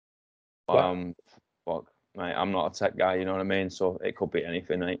Fuck, mate, I'm not a tech guy, you know what I mean? So it could be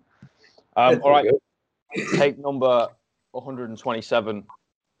anything, mate. That's All right, good. take number 127.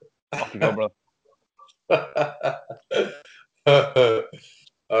 Off you go, bro.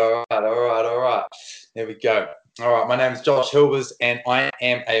 All right. There we go. All right, my name is Josh Hilbers, and I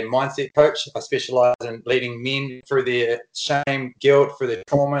am a mindset coach. I specialize in leading men through their shame, guilt, through their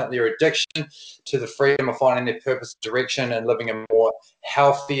trauma, their addiction, to the freedom of finding their purpose, direction, and living a more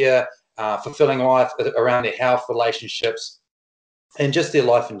healthier, fulfilling life around their health, relationships, and just their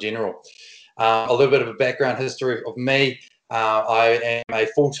life in general. A little bit of a background history of me. I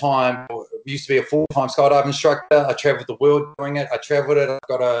am used to be a full-time skydive instructor. I traveled the world doing it. I've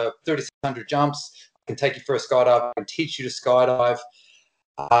got a 3,600 jumps. I can take you for a skydive. I can teach you to skydive.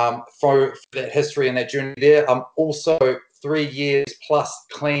 For that history and that journey there, I'm also 3 years plus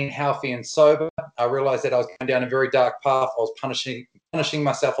clean, healthy, and sober. I realized that I was going down a very dark path. I was punishing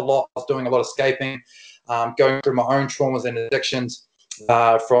myself a lot. I was doing a lot of escaping, going through my own traumas and addictions.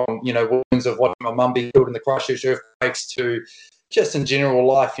 From wounds of watching my mum be killed in the Christchurch earthquakes to just in general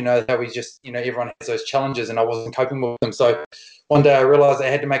life, how we just everyone has those challenges, and I wasn't coping with them. So one day I realized I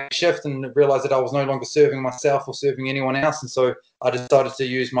had to make a shift and realized that I was no longer serving myself or serving anyone else, and so I decided to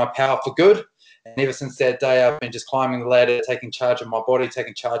use my power for good. And ever since that day, I've been just climbing the ladder, taking charge of my body,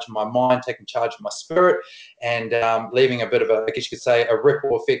 taking charge of my mind, taking charge of my spirit, and leaving a bit of a, I guess you could say, a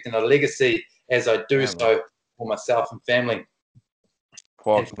ripple effect and a legacy as I do so for myself and family.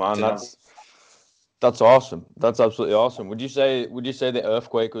 Fuck, man, that's awesome. That's absolutely awesome. Would you say the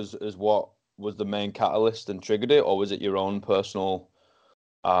earthquake was what was the main catalyst and triggered it, or was it your own personal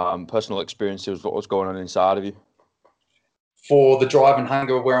experiences, what was going on inside of you? For the drive and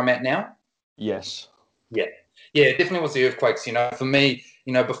hunger where I'm at now? Yes. Yeah, it definitely was the earthquakes. For me,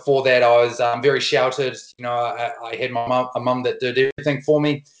 before that, I was very sheltered. I had a mum that did everything for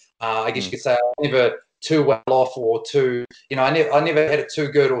me. I guess you could say I was never too well off or too, I never had it too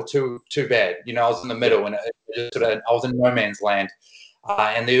good or too bad. I was in the middle, and I was in no man's land.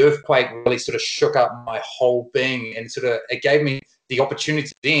 And the earthquake really sort of shook up my whole being, and it gave me the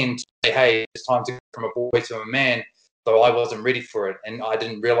opportunity then to say, hey, it's time to go from a boy to a man. So I wasn't ready for it, and I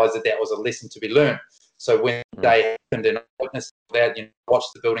didn't realize that was a lesson to be learned. So when the day happened and I witnessed that, watched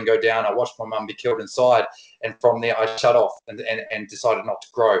the building go down, I watched my mum be killed inside, and from there I shut off and decided not to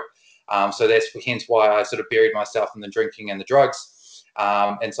grow. So that's hence why I sort of buried myself in the drinking and the drugs.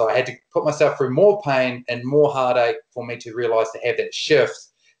 And so I had to put myself through more pain and more heartache for me to realize, to have that shift,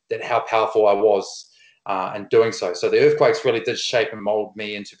 that how powerful I was in doing so. So the earthquakes really did shape and mold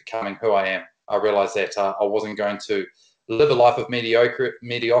me into becoming who I am. I realized that I wasn't going to live a life of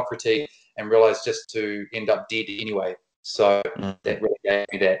mediocrity and realized just to end up dead anyway. So that really gave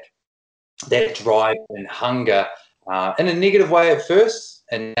me that drive and hunger in a negative way at first,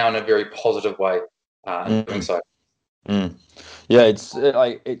 and now in a very positive way in doing so. Yeah,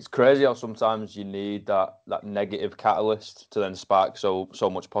 it's crazy how sometimes you need that negative catalyst to then spark so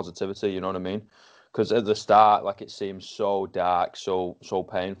much positivity. You know what I mean? Because at the start, it seems so dark, so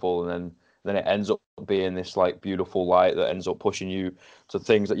painful, and then it ends up being this beautiful light that ends up pushing you to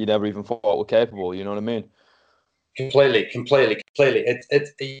things that you never even thought were capable. You know what I mean? Completely.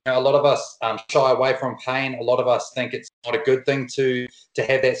 It's a lot of us shy away from pain. A lot of us think it's not a good thing to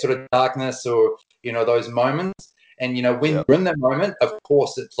have that sort of darkness or those moments. And when you're in that moment, of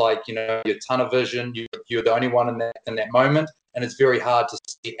course, it's your tunnel vision. You're the only one in that moment, and it's very hard to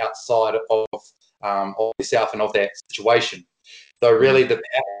see outside of yourself and of that situation. So really,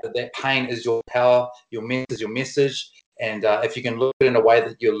 that pain is your power. Your mess is your message. And if you can look at it in a way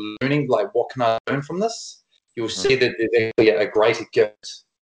that you're learning, what can I learn from this? You'll see that there's actually a greater gift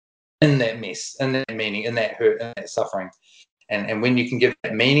in that mess, in that meaning, in that hurt, in that suffering. And when you can give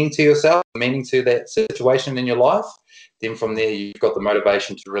that meaning to yourself, meaning to that situation in your life, then from there you've got the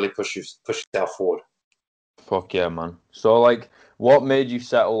motivation to really push yourself forward. Fuck yeah, man. So what made you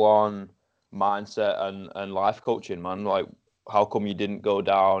settle on mindset and life coaching, man? How come you didn't go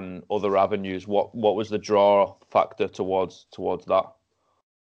down other avenues? What was the draw factor towards that?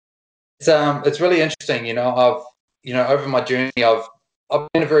 It's really interesting. I've over my journey, I've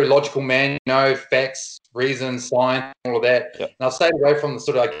been a very logical man. Facts, reasons, science, all of that. Yep. And I've stayed away from the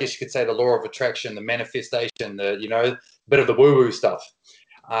sort of, I guess you could say, the law of attraction, the manifestation, the bit of the woo-woo stuff.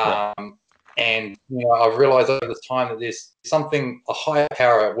 And I've realized over this time that there's a higher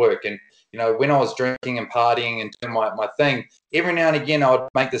power at work. And when I was drinking and partying and doing my thing, every now and again I would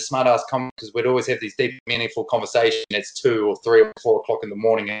make the smart ass comment, because we'd always have these deep, meaningful conversations. It's 2 or 3 or 4 o'clock in the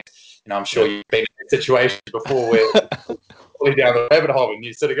morning, and I'm sure you've been in that situation before where fully down the rabbit hole, and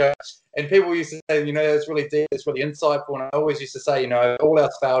you sort of go. And people used to say, it's really deep, it's really insightful. And I always used to say, all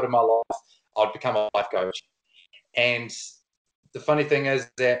else failed in my life, I'd become a life coach. And the funny thing is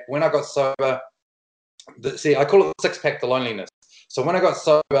that when I got sober, I call it the six-pack to loneliness. So when I got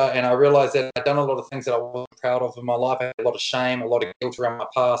sober and I realized that I'd done a lot of things that I wasn't proud of in my life, I had a lot of shame, a lot of guilt around my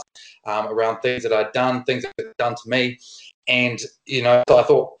past, around things that I'd done, things that had done to me. And, so I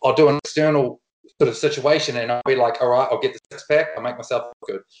thought I'll do an external sort of situation and I'll be like, all right, I'll get the six-pack, I'll make myself look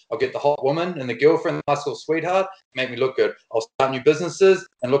good. I'll get the hot woman and the girlfriend, the high school sweetheart, make me look good. I'll start new businesses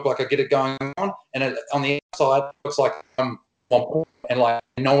and look like I get it going on. And on the outside, it looks like I'm on point and like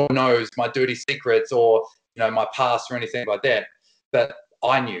no one knows my dirty secrets or, my past or anything like that. But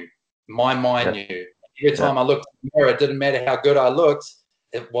I knew, my mind knew. Every time I looked in the mirror, it didn't matter how good I looked,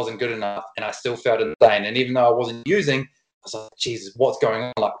 it wasn't good enough. And I still felt insane. And even though I wasn't using, I was like, Jesus, what's going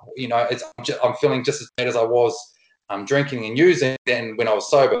on? Like, I'm feeling just as bad as I was drinking and using than when I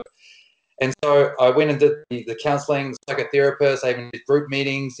was sober. And so I went and did the counseling, psychotherapist, I even did group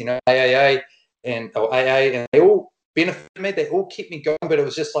meetings, AAA and they all benefited me. They all kept me going, but it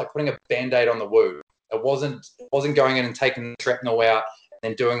was just like putting a Band-Aid on the wound. It wasn't going in and taking the shrapnel out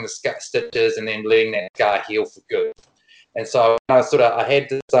and doing the stitches and then letting that scar heal for good. And so I had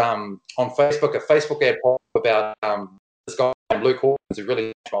this on Facebook, a Facebook ad pop about this guy named Luke Hawkins who really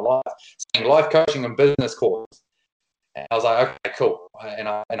changed my life, saying life coaching and business course. And I was like, okay, cool. And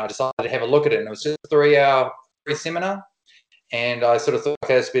I decided to have a look at it. And it was just a 3-hour free seminar. And I sort of thought,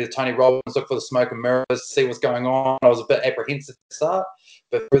 okay, this would be the Tony Robbins, look for the smoke and mirrors, see what's going on. I was a bit apprehensive at the start.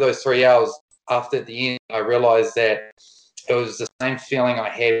 But through those 3 hours, after at the end, I realized that it was the same feeling I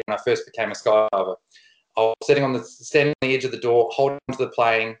had when I first became a skydiver. I was standing on the edge of the door, holding onto the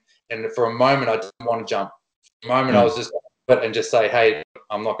plane, and for a moment I didn't want to jump. For a moment I was just and just say, hey,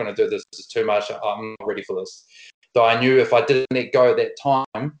 I'm not going to do this. This is too much. I'm not ready for this. So I knew if I didn't let go at that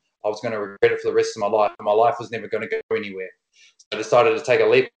time, I was going to regret it for the rest of my life. My life was never going to go anywhere. So I decided to take a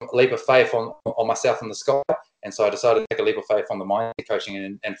leap of faith on myself in the sky. And so I decided to take a leap of faith on the mindset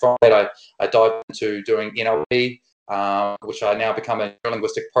coaching. And from that, I dived into doing NLP, which I now become a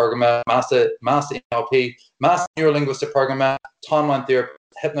neurolinguistic programmer, master NLP, master neurolinguistic programmer, timeline therapy,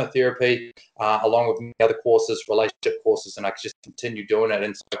 hypnotherapy, along with many other courses, relationship courses, and I just continue doing it.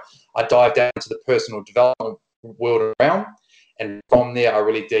 And so I dive down into the personal development world around. And from there, I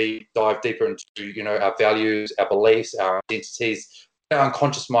really dive deeper into, our values, our beliefs, our identities, our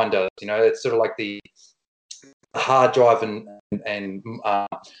unconscious mind does. It's sort of like the hard drive and the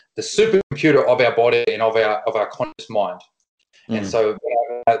supercomputer of our body and of our conscious mind. And so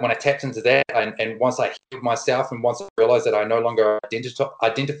when I tapped into that, and once I healed myself, and once I realized that I no longer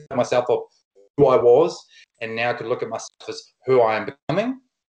identified myself of who I was, and now I could look at myself as who I am becoming.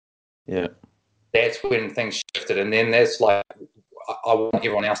 Yeah, that's when things shifted, and then that's like I want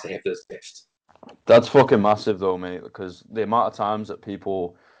everyone else to have this gift. That's fucking massive though, mate, because the amount of times that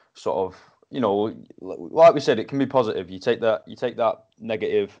people sort of, like we said, it can be positive. You take that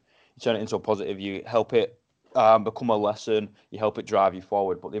negative, you turn it into a positive, you help it become a lesson, you help it drive you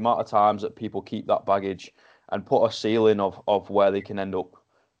forward. But the amount of times that people keep that baggage and put a ceiling of where they can end up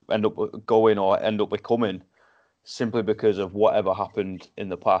going or end up becoming simply because of whatever happened in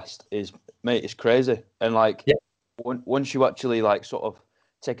the past is, mate, it's crazy. And like, once you actually like sort of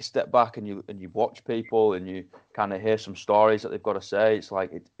take a step back and you watch people and you kind of hear some stories that they've got to say, it's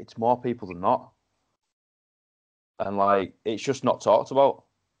like it's more people than not, and like it's just not talked about.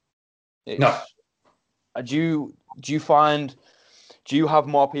 No. Do you have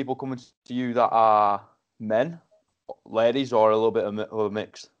more people coming to you that are men, ladies, or a little bit of a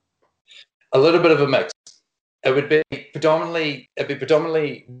mix? A little bit of a mix. It would be predominantly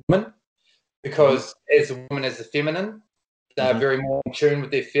women, because as a woman, as a feminine, they're very more in tune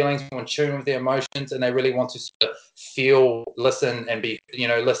with their feelings, more in tune with their emotions, and they really want to sort of feel, listen, and be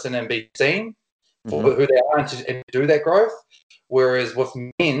seen for who they are and do that growth. Whereas with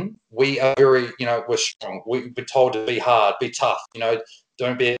men, we are very, we're strong. We're told to be hard, be tough.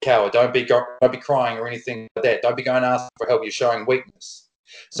 Don't be a coward. Don't be crying or anything like that. Don't be going asking for help. You're showing weakness.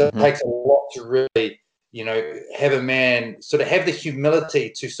 So it takes a lot to really, have a man sort of have the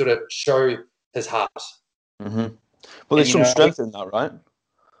humility to sort of show his heart. Well, there's some strength in that, right?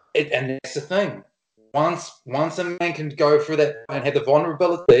 And that's the thing. Once a man can go through that and have the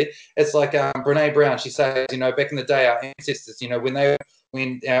vulnerability, it's like Brene Brown. She says, back in the day, our ancestors,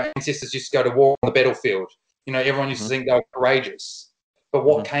 when our ancestors used to go to war on the battlefield, everyone used to think they were courageous. But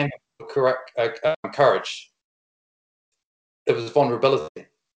what came with courage? It was vulnerability,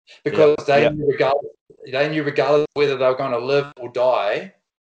 because they knew regardless of whether they were going to live or die,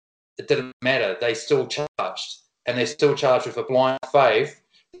 it didn't matter. They still charged. and they're still charged with a blind faith,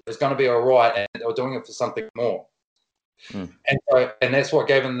 it's going to be all right, and they were doing it for something more. And that's what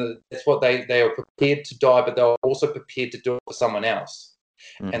gave them that's what they were prepared to die, but they were also prepared to do it for someone else.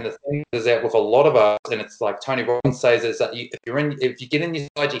 And the thing is that with a lot of us, and it's like Tony Robbins says, is that if you get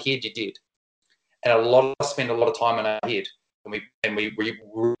inside your head, you're dead. And a lot of us spend a lot of time in our head, and we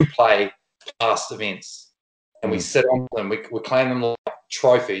replay past events, and we sit on them, we claim them like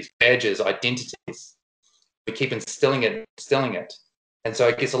trophies, badges, identities. We keep instilling it, and so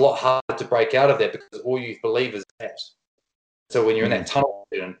it gets a lot harder to break out of that because all you believe is that. So when you're in that tunnel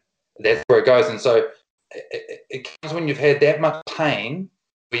vision, that's where it goes. And so it comes when you've had that much pain,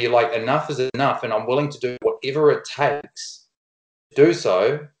 where you're like, enough is enough, and I'm willing to do whatever it takes to do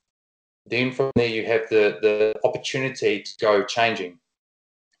so. Then from there, you have the opportunity to go changing.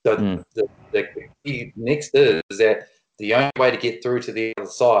 So the key next is that the only way to get through to the other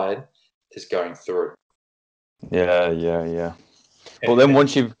side is going through. Yeah. But then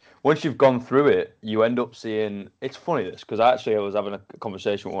once you've gone through it, you end up seeing. It's funny this because I was having a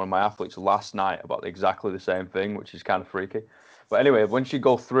conversation with one of my athletes last night about exactly the same thing, which is kind of freaky. But anyway, once you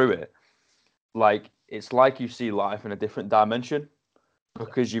go through it, like it's like you see life in a different dimension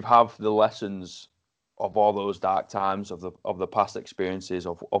because you have the lessons of all those dark times of the past experiences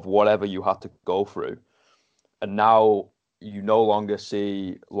of whatever you had to go through, and now you no longer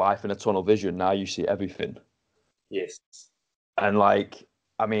see life in a tunnel vision. Now you see everything. Yes. And like,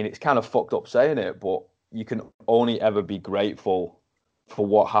 I mean, it's kind of fucked up saying it, but you can only ever be grateful for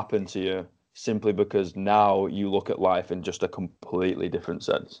what happened to you simply because now you look at life in just a completely different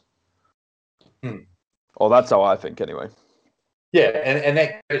sense. Or that's how I think anyway. Yeah, and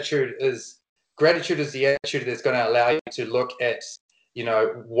that gratitude is the attitude that's going to allow you to look at,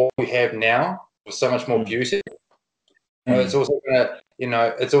 what you have now with so much more beauty. It's also going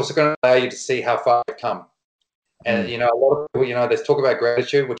to allow you to see how far you've come. And a lot of people, they talk about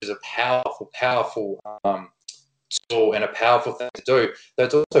gratitude, which is a powerful tool and a powerful thing to do. But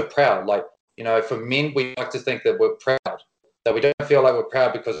it's also proud. Like, for men, we like to think that we're proud, that we don't feel like we're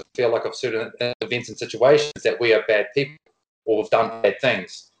proud because we feel like of certain events and situations that we are bad people or we've done bad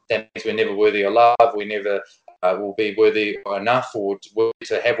things. That means we're never worthy of love. We never will be worthy enough or worthy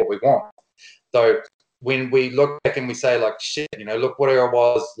to have what we want. So when we look back and we say, like, shit, look where I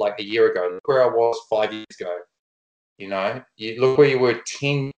was like a year ago. Look where I was 5 years ago. You look where you were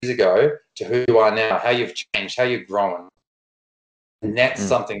 10 years ago to who you are now, how you've changed, how you've grown. And that's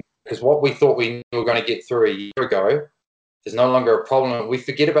something, because what we thought we were going to get through a year ago is no longer a problem. We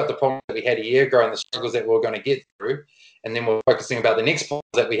forget about the problem that we had a year ago and the struggles that we were going to get through. And then we're focusing about the next problems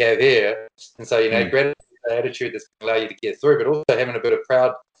that we have here. And so, gratitude, the attitude that's going to allow you to get through, but also having a bit of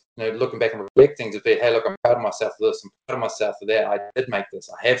proud, looking back and reflecting to be, hey, look, I'm proud of myself for this. I'm proud of myself for that. I did make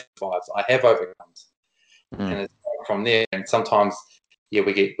this. I have survived. I have overcome. And it's from there. And sometimes,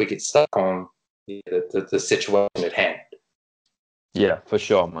 we get stuck on the situation at hand. Yeah, for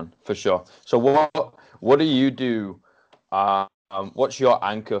sure, man, for sure. So what do you do? What's your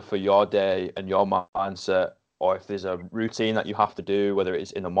anchor for your day and your mindset? Or if there's a routine that you have to do, whether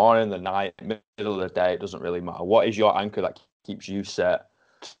it's in the morning, the night, middle of the day, it doesn't really matter. What is your anchor that keeps you set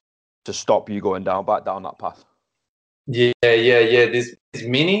to stop you going back down that path? Yeah. There's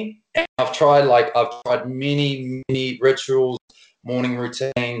many. I've tried many rituals, morning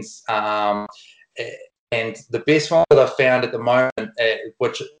routines, and the best one that I've found at the moment,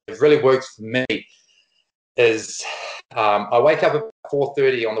 which really works for me, is I wake up at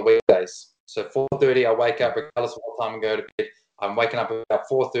 4:30 on the weekdays. So 4:30, I wake up regardless of what time I go to bed. I'm waking up at about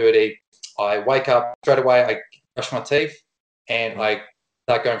 4:30. I wake up straight away. I brush my teeth, and I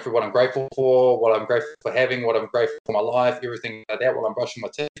start going through what I'm grateful for, what I'm grateful for having, what I'm grateful for my life, everything like that while I'm brushing my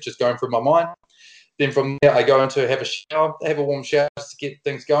teeth, just going through my mind. Then from there, I go into have a shower, have a warm shower just to get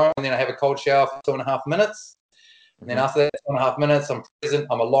things going, and then I have a cold shower for 2.5 minutes. And then after that 2.5 minutes, I'm present,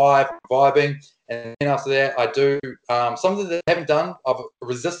 I'm alive, I'm vibing. And then after that, I do something that I haven't done. I've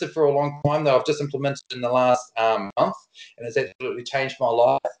resisted for a long time that I've just implemented in the last month, and it's absolutely changed my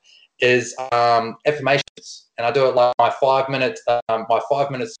life, is affirmations. And I do it like my 5 minutes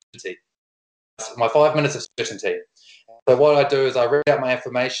certainty. My 5 minutes of certainty. So what I do is I read out my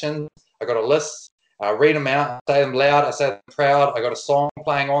affirmations. I got a list. I read them out. I say them loud. I say them proud. I got a song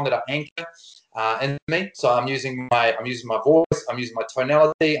playing on that I anchor in me. So I'm using my voice. I'm using my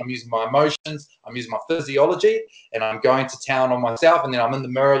tonality. I'm using my emotions. I'm using my physiology, and I'm going to town on myself. And then I'm in the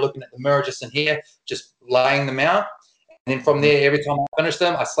mirror, looking at the mirror, just in here, just laying them out. And then from there, every time I finish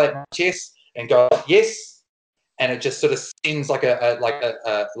them, I slap my chest and go yes. And it just sort of sends like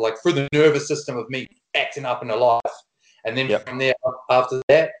through the nervous system of me acting up and alive. And then from there, after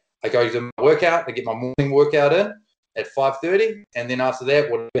that, I go to my workout, I get my morning workout in at 5:30, and then after that,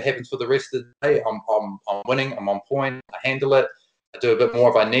 whatever happens for the rest of the day, I'm winning, I'm on point, I handle it, I do a bit more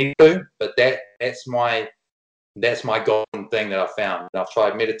if I need to, but that's my golden thing that I've found. And I've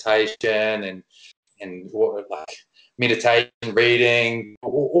tried meditation and like meditation, reading,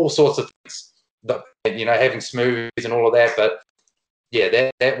 all sorts of things, having smoothies and all of that, but yeah,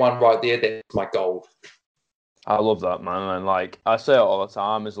 that one right there, that's my gold. I love that, man. And like I say it all the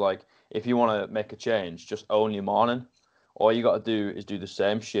time, is like if you want to make a change, just own your morning. All you got to do is do the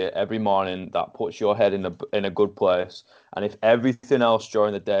same shit every morning that puts your head in a good place. And if everything else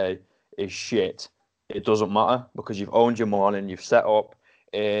during the day is shit, it doesn't matter because you've owned your morning. You've set up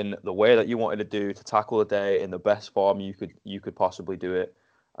in the way that you wanted to do to tackle the day in the best form you could possibly do it.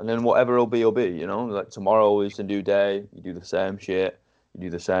 And then whatever it'll be, you know. Like tomorrow is a new day. You do the same shit. You do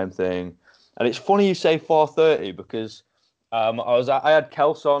the same thing. And it's funny you say 4:30 because I had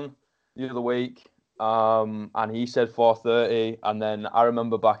Kels on the other week, and he said 4:30, and then I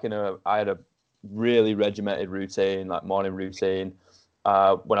remember I had a really regimented routine, like morning routine,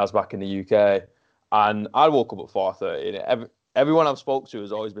 when I was back in the UK, and I woke up at 4:30. And everyone I've spoke to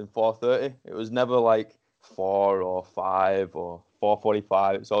has always been 4:30. It was never like 4 or 5 or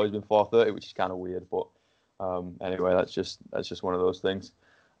 4:45. It's always been 4:30, which is kind of weird, but anyway, that's just one of those things.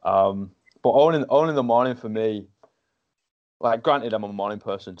 But owning the morning for me, like granted I'm a morning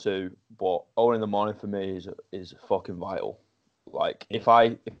person too, but owning the morning for me is fucking vital. Like if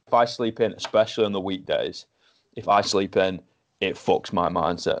I sleep in, especially on the weekdays, if I sleep in, it fucks my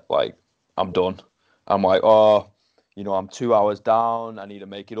mindset. Like I'm done. I'm like, oh, I'm 2 hours down. I need to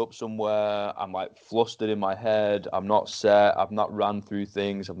make it up somewhere. I'm like flustered in my head. I'm not set. I've not ran through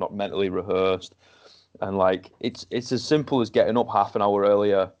things. I've not mentally rehearsed. And like it's as simple as getting up half an hour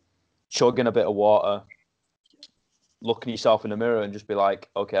earlier, chugging a bit of water, looking yourself in the mirror and just be like,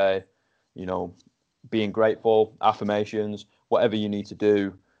 okay, being grateful, affirmations, whatever you need to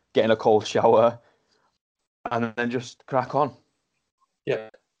do, getting a cold shower, and then just crack on. Yeah.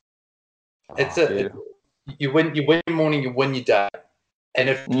 You win your morning, you win your day. And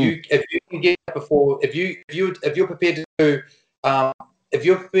if you can get up before, if you're prepared to do if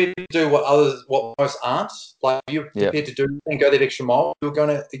you're prepared to do what most aren't, like if you're prepared to do and go that extra mile, you're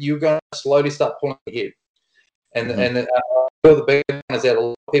gonna slowly start pulling ahead. And the big one is that a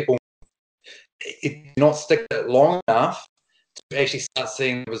lot of people not stick it long enough to actually start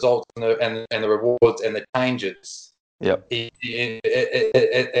seeing the results and the rewards and the changes. Yep. And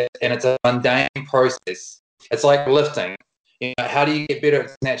it's a mundane process. It's like lifting. How do you get better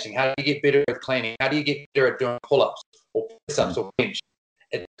at snatching? How do you get better at cleaning? How do you get better at doing pull-ups or press-ups or bench?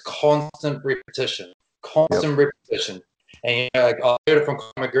 It's constant repetition. Repetition. And I heard it from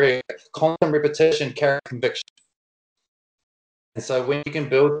Conor McGregor. Constant repetition carries conviction. And so when you can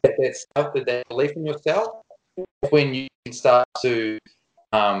build that belief in yourself, when you can start to,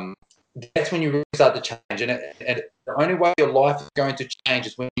 that's when you really start to change. And the only way your life is going to change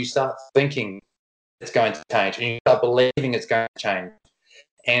is when you start thinking it's going to change and you start believing it's going to change.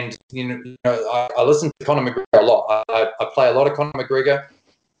 And I listen to Conor McGregor a lot. I play a lot of Conor McGregor.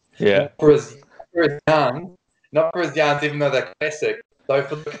 Yeah. Not for his yarns, even though they're classic. Though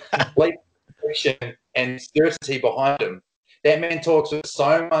for the complete conviction and certainty behind him. That man talks with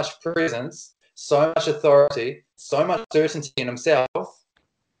so much presence, so much authority, so much certainty in himself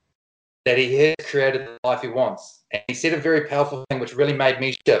that he has created the life he wants. And he said a very powerful thing which really made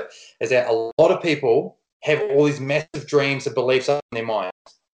me shift, is that a lot of people have all these massive dreams and beliefs up in their minds.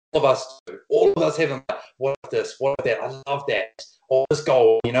 All of us do. All of us have them. What if this? What if that? I love that. All this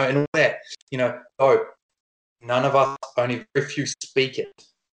goal, and all that. Oh, none of us, only very few speak it.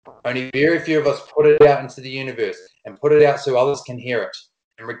 Only very few of us put it out into the universe and put it out so others can hear it.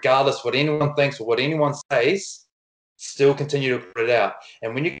 And regardless what anyone thinks or what anyone says, still continue to put it out.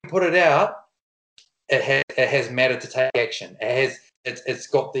 And when you put it out, it has matter to take action. It's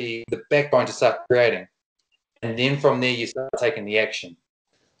got the backbone to start creating. And then from there, you start taking the action.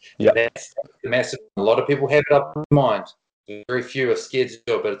 Yeah, that's the massive. A lot of people have it up in their mind. Very few are scared to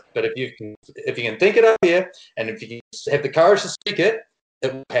do it. But if you can think it up here, and if you can have the courage to speak it,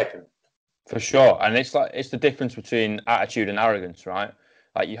 it will happen. For sure. And it's the difference between attitude and arrogance, right?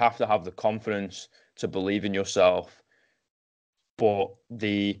 Like you have to have the confidence to believe in yourself, but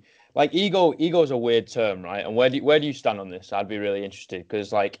ego is a weird term, right? And where do you stand on this? I'd be really interested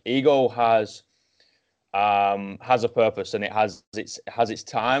because like ego has a purpose and it has its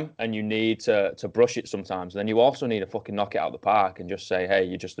time, and you need to brush it sometimes. And then you also need to fucking knock it out of the park and just say, hey,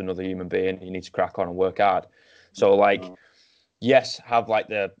 you're just another human being. You need to crack on and work hard. So like, yes, have like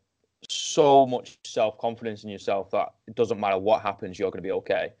so much self-confidence in yourself that it doesn't matter what happens, you're going to be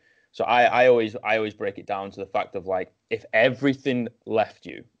okay. So I always break it down to the fact of like, if everything left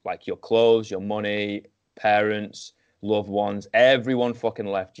you, like your clothes, your money, parents, loved ones, everyone fucking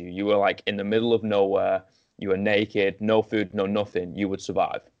left you. You were like in the middle of nowhere. You were naked, no food, no nothing. You would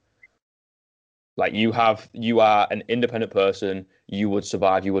survive. Like you are an independent person. You would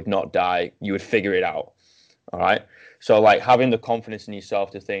survive. You would not die. You would figure it out. All right. So like having the confidence in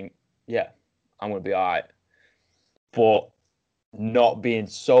yourself to think, yeah, I'm gonna be all right. But not being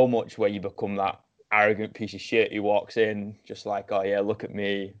so much where you become that arrogant piece of shit who walks in just like, oh yeah, look at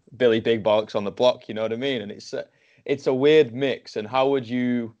me, Billy Big Bollocks on the block, you know what I mean? And it's a weird mix. And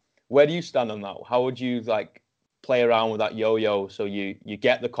where do you stand on that? How would you like play around with that yo-yo so you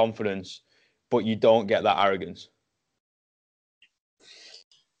get the confidence, but you don't get that arrogance?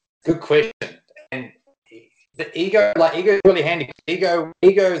 Good question. And the ego is really handy. Ego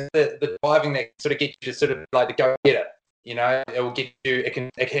is the driving that sort of gets you to sort of like the go getter. You know, it will get you. It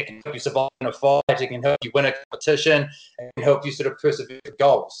can help you survive in a fight. It can help you win a competition. It can help you sort of persevere for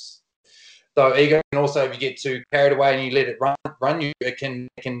goals. So ego can also, if you get too carried away and you let it run you, it can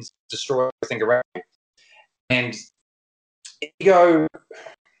destroy everything around you. And ego,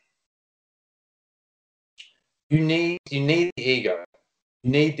 you need the ego.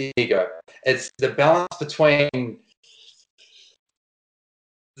 You need the ego. It's the balance between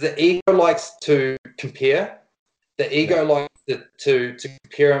the ego likes to compare. The ego likes to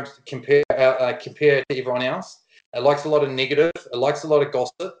compare to everyone else. It likes a lot of negative. It likes a lot of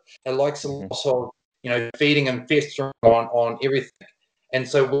gossip. It likes a lot of feeding and festering on everything. And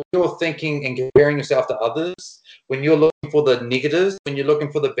so when you're thinking and comparing yourself to others, when you're looking for the negatives, when you're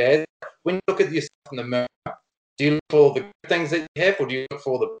looking for the bad, when you look at yourself in the mirror, do you look for the good things that you have, or do you look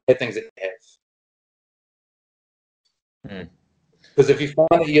for the bad things that you have? Because if you find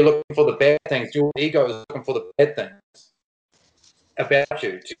that you're looking for the bad things, your ego is looking for the bad things about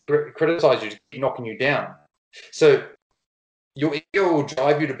you, to criticize you, to keep knocking you down. So your ego will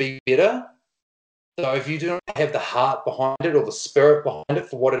drive you to be better. So if you do not have the heart behind it or the spirit behind it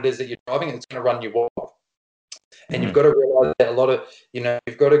for what it is that you're driving, it's going to run you wild. And you've got to realize that a lot of,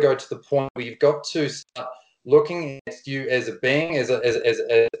 you've got to go to the point where you've got to start looking at you as a being, as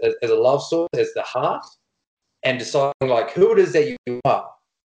a love source, as the heart, and deciding like who it is that you are,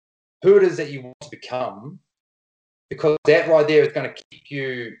 who it is that you want to become, because that right there is going to keep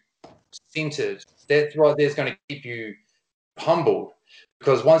you centered. That right there is going to keep you humbled.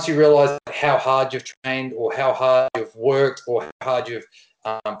 Because once you realize how hard you've trained, or how hard you've worked, or how hard you've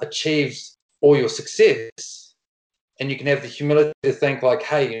achieved all your success, and you can have the humility to think like,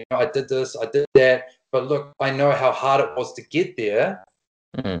 hey, I did this, I did that, but look, I know how hard it was to get there,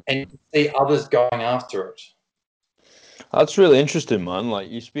 and you can see others going after it. That's really interesting, man. Like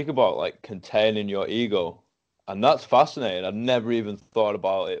you speak about like containing your ego, and that's fascinating. I've never even thought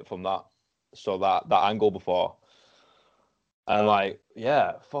about it from that angle before. And like,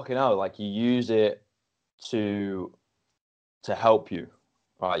 yeah, fucking hell, like you use it to help you,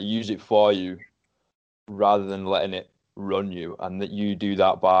 right? You use it for you rather than letting it run you, and that you do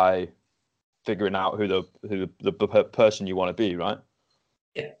that by figuring out who the person you want to be, right?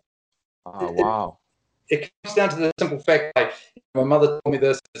 Yeah. Oh, wow. It comes down to the simple fact, like my mother told me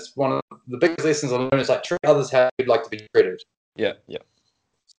this. It's one of the biggest lessons I learned. Is like treat others how you'd like to be treated. Yeah, yeah.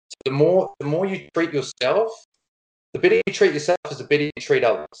 So the more you treat yourself, the better you treat yourself is the better you treat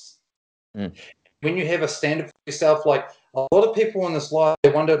others. When you have a standard for yourself, like a lot of people in this life, they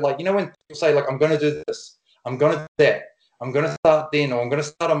wonder, like, when people say, like, I'm going to do this, I'm going to do that, I'm going to start then, or I'm going to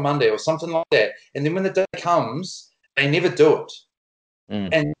start on Monday, or something like that. And then when the day comes, they never do it.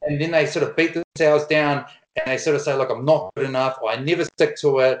 And then they sort of beat themselves down, and they sort of say, look, I'm not good enough, or I never stick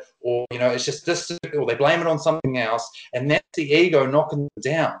to it, or, it's just this, or they blame it on something else. And that's the ego knocking them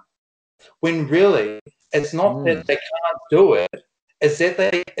down. When really, it's not that they can't do it, it's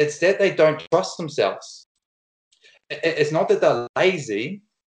that they don't trust themselves. It's not that they're lazy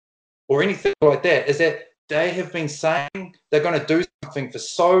or anything like that. It's that they have been saying they're going to do something for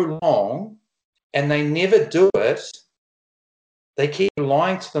so long, and they never do it. They keep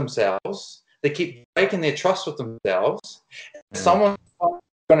lying to themselves. They keep breaking their trust with themselves. Someone's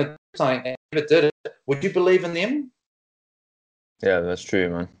going to do something and never did it. Would you believe in them? Yeah, that's true,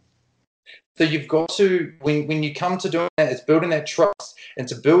 man. So you've got to, when you come to doing that, it's building that trust. And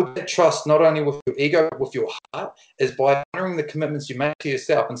to build that trust, not only with your ego, but with your heart, is by honoring the commitments you make to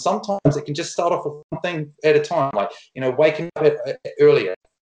yourself. And sometimes it can just start off with one thing at a time, like, waking up earlier,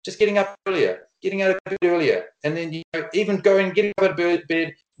 just getting up earlier, getting out of bed earlier. And then, even getting out of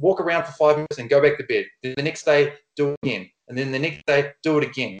bed, walk around for 5 minutes and go back to bed. Then the next day, do it again. And then the next day, do it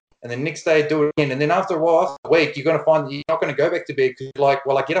again. And the next day, do it again. And then after a while, after a week, you're going to find that you're not going to go back to bed because you're like,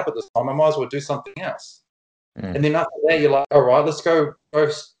 well, I get up at this time. I might as well do something else. And then after that, you're like, all right, let's go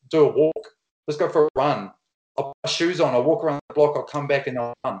do a walk. Let's go for a run. I'll put my shoes on. I'll walk around the block. I'll come back and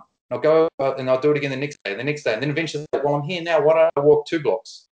I'll run. I'll go and I'll do it again the next day, and then eventually, well, I'm here now. Why don't I walk 2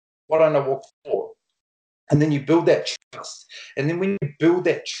 blocks? Why don't I walk 4? And then you build that trust. And then when you build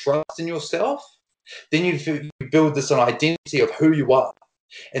that trust in yourself, then you build this identity of who you are.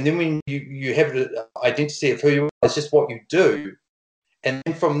 And then when you have an identity of who you are, it's just what you do. And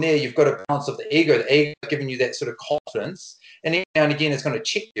then from there, you've got a balance of the ego. The ego is giving you that sort of confidence. And then now and again, it's going to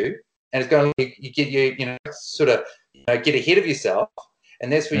check you. And it's going to get you, get ahead of yourself.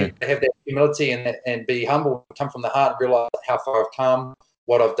 And that's where you have that humility and be humble, come from the heart, and realize how far I've come,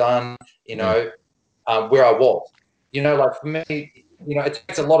 what I've done, where I was. Like for me, it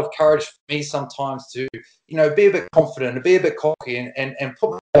takes a lot of courage for me sometimes to, be a bit confident, to be a bit cocky and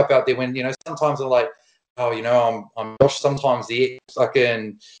put myself out there when, sometimes I'm like, oh, I'm Josh, sometimes the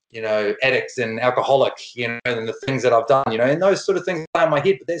fucking, addicts and alcoholic, and the things that I've done, and those sort of things play in my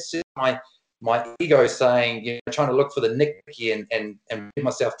head, but that's just my ego saying, trying to look for the nicky and beat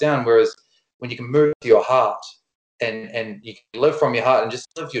myself down. Whereas when you can move to your heart and you can live from your heart and just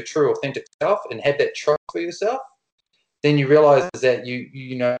live your true, authentic self and have that trust for yourself, then you realize that you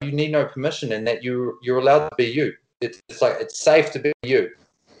need no permission and that you're allowed to be you. It's like it's safe to be you.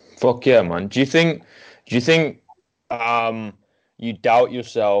 Fuck yeah, man. Do you think you doubt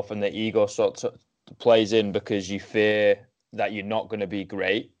yourself and the ego sort of plays in because you fear that you're not going to be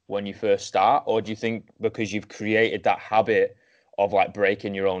great when you first start? Or do you think because you've created that habit of like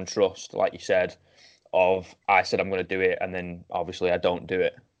breaking your own trust, like you said, of I said I'm going to do it and then obviously I don't do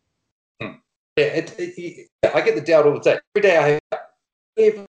it? Yeah, I get the doubt all the time. Every day I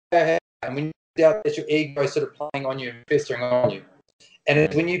have, and when you doubt, that's your ego sort of playing on you, festering on you. And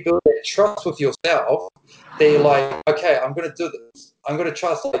it's when you build that trust with yourself, that you're like, okay, I'm going to do this. I'm going to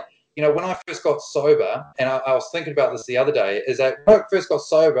trust. Like, when I first got sober, and I was thinking about this the other day, is that when I first got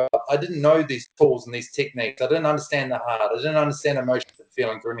sober, I didn't know these tools and these techniques. I didn't understand the heart. I didn't understand emotions and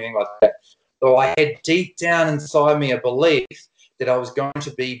feelings or anything like that. So I had deep down inside me a belief that I was going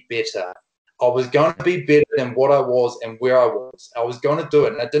to be better. I was going to be better than what I was and where I was. I was going to do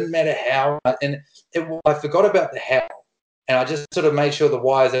it, and it didn't matter how. And I forgot about the how. And I just sort of made sure the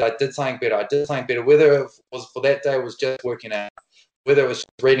why is that I did something better. I did something better, whether it was for that day, it was just working out, whether it was just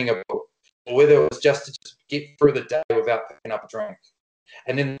reading a book, or whether it was just to get through the day without picking up a drink.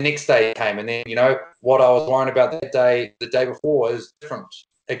 And then the next day came, and then, what I was worrying about that day, the day before, is different.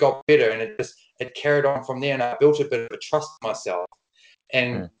 It got better, and it carried on from there, and I built a bit of a trust in myself.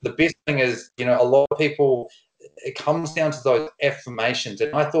 And the best thing is, a lot of people, it comes down to those affirmations.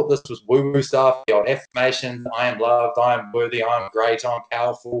 And I thought this was woo-woo stuff, the old affirmations, I am loved, I am worthy, I am great, I'm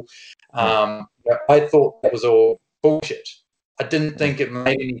powerful. I thought that was all bullshit. I didn't think it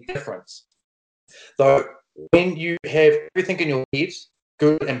made any difference. So when you have everything in your head,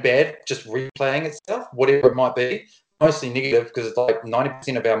 good and bad, just replaying itself, whatever it might be, mostly negative, because it's like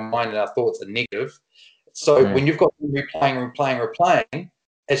 90% of our mind and our thoughts are negative. So when you've got replaying,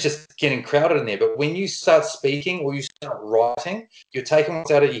 it's just getting crowded in there. But when you start speaking or you start writing, you're taking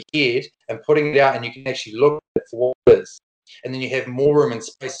what's out of your head and putting it out, and you can actually look at it for what it is. And then you have more room and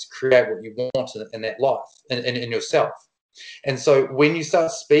space to create what you want in that life, in yourself. And so when you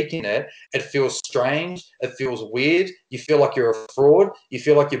start speaking it, it feels strange. It feels weird. You feel like you're a fraud. You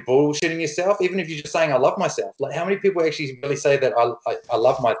feel like you're bullshitting yourself. Even if you're just saying, I love myself. Like, how many people actually really say that I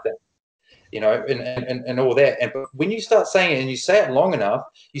love myself? And all that. But when you start saying it and you say it long enough,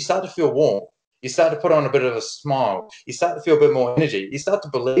 you start to feel warm. You start to put on a bit of a smile. You start to feel a bit more energy. You start to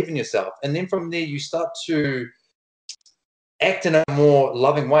believe in yourself. And then from there, you start to act in a more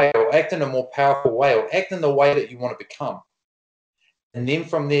loving way, or act in a more powerful way, or act in the way that you want to become. And then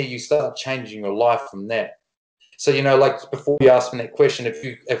from there, you start changing your life from that. So, like before you asked me that question,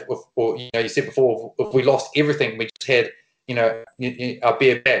 you said before, if we lost everything, we just had, our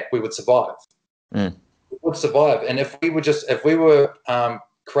bare back, we would survive. We would survive. And if we were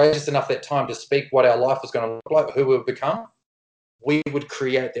courageous enough that time to speak what our life was going to look like, who we would become, we would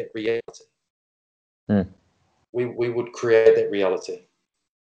create that reality. We would create that reality.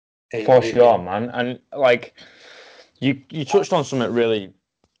 For sure, man. And like you touched on something really,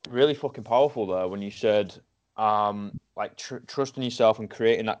 really fucking powerful there when you said trusting yourself and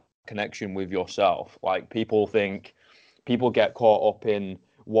creating that connection with yourself. Like people get caught up in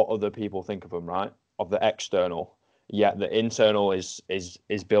what other people think of them, right? Of the external. Yet the internal is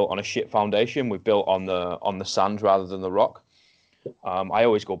built on a shit foundation. We're built on the sand rather than the rock. I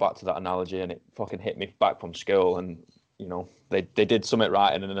always go back to that analogy, and it fucking hit me back from school. And you know, they did something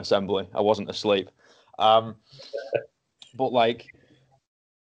right in an assembly. I wasn't asleep. But like,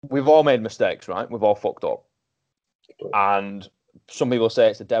 we've all made mistakes, right? We've all fucked up. And some people say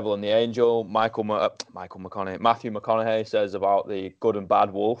it's the devil and the angel. Matthew McConaughey says about the good and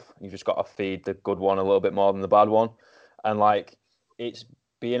bad wolf. You've just got to feed the good one a little bit more than the bad one. And like, it's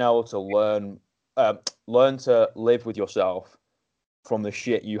being able to learn to live with yourself from the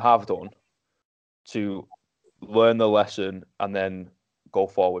shit you have done, to learn the lesson and then go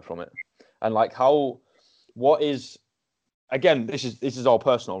forward from it. And like, again, this is all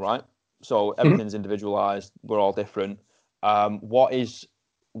personal, right? So everything's individualized. We're all different. What is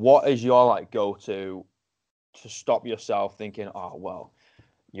your like go-to to stop yourself thinking, oh well,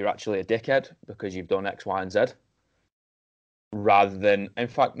 you're actually a dickhead because you've done X, Y, and Z, rather than, in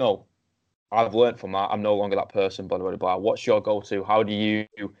fact, no, I've learned from that. I'm no longer that person. Blah blah blah. Blah. What's your go-to? How do you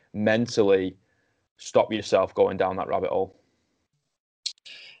mentally stop yourself going down that rabbit hole?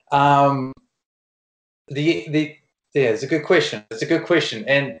 It's a good question. It's a good question,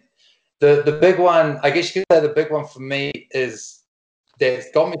 and the big one, I guess you could say, the big one for me is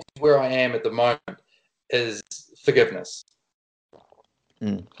that's got me to where I am at the moment is forgiveness.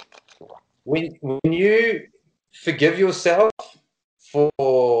 Mm. When you forgive yourself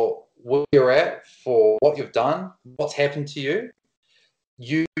for where you're at, for what you've done, what's happened to you,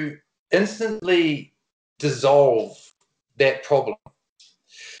 you instantly dissolve that problem.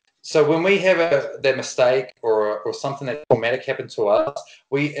 So when we have that mistake or something that traumatic happened to us,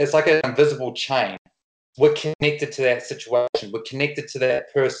 it's like an invisible chain. We're connected to that situation. We're connected to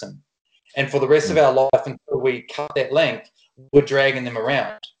that person. And for the rest of our life, until we cut that link, we're dragging them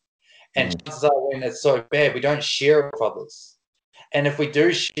around. And chances are, when it's so bad, we don't share it with others. And if we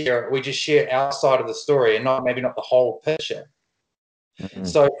do share it, we just share our side of the story and maybe not the whole picture. Mm-hmm.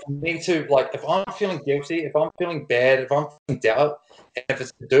 So for me to, like, if I'm feeling guilty, if I'm feeling bad, if I'm feeling doubt, and if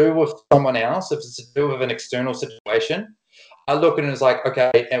it's to do with someone else, if it's to do with an external situation, I look at it as like,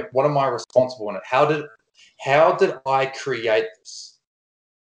 okay, and what am I responsible in it? How did I create this?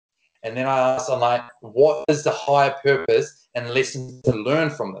 And then I ask, I'm like, what is the higher purpose and lesson to learn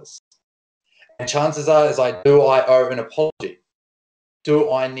from this? And chances are, is like, do I owe an apology?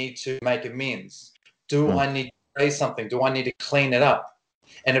 Do I need to make amends? Do I need to say something? Do I need to clean it up?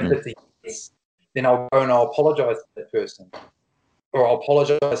 And if it's a yes, then I'll go and I'll apologize to that person, or I'll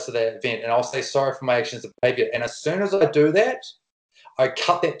apologize to that event, and I'll say sorry for my actions and behavior. And as soon as I do that, I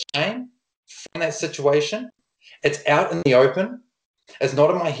cut that chain from that situation. It's out in the open. It's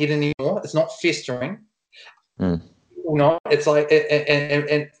not in my head anymore. It's not festering. No, it's like,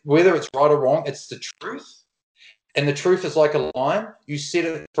 and whether it's right or wrong, it's the truth. And the truth is like a lion. You set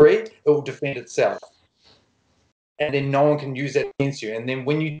it free, it will defend itself. And then no one can use that against you. And then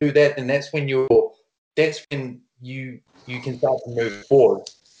when you do that, then that's when you can start to move forward,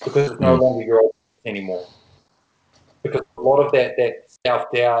 because it's no longer your own anymore. Because a lot of that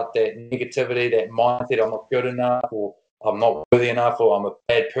self-doubt, that negativity, that mindset, I'm not good enough, or I'm not worthy enough, or I'm a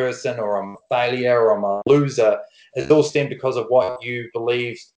bad person, or I'm a failure, or I'm a loser, it's all stemmed because of what you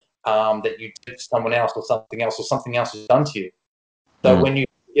believed that you did to someone else, or something else was done to you. So when you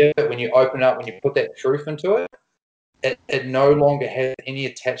give it, when you open up, when you put that truth into it, it no longer has any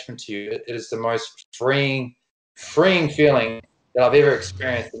attachment to you. It is the most freeing feeling that I've ever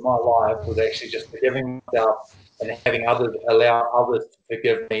experienced in my life, was actually just forgiving myself and having allow others to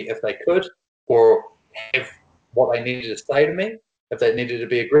forgive me if they could, or have what they needed to say to me if they needed to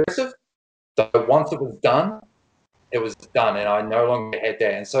be aggressive. So once it was done, and I no longer had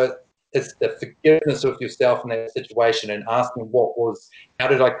that. And so it's the forgiveness of yourself in that situation, and asking how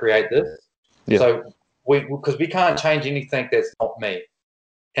did I create this? Yeah. So because we can't change anything that's not me.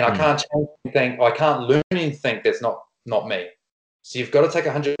 And I can't change anything, I can't learn anything that's not me. So you've got to take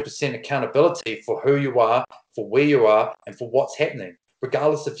 100% accountability for who you are, for where you are, and for what's happening,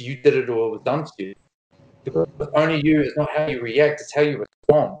 regardless if you did it or it was done to you. Because only you, it's not how you react, it's how you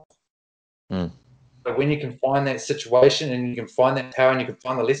respond. So when you can find that situation, and you can find that power, and you can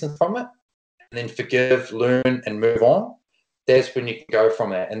find the lessons from it, and then forgive, learn, and move on, that's when you can go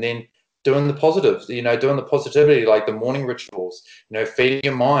from that. And then doing the positives, doing the positivity, like the morning rituals, feeding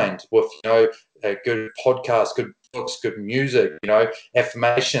your mind with, a good podcast, good books, good music,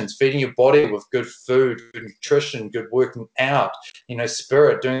 affirmations, feeding your body with good food, good nutrition, good working out,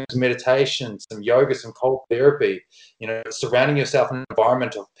 spirit, doing some meditation, some yoga, some cold therapy, surrounding yourself in an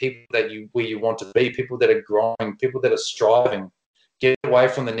environment of people where you want to be, people that are growing, people that are striving. Get away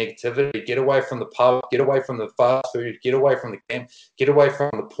from the negativity, get away from the pub, get away from the fast food, get away from the game, get away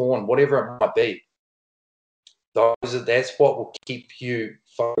from the porn, whatever it might be. That's what will keep you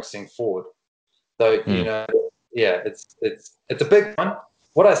focusing forward. So, yeah, it's a big one.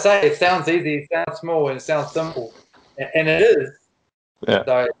 What I say, it sounds easy, it sounds small, and it sounds simple, and it is. Yeah.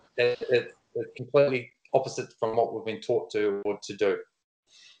 So it's completely opposite from what we've been taught to or to do.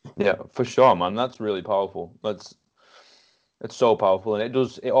 Yeah, for sure, man. That's really powerful. It's so powerful, and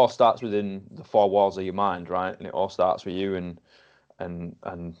it all starts within the four walls of your mind, right? And it all starts with you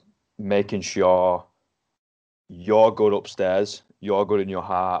and making sure you're good upstairs, you're good in your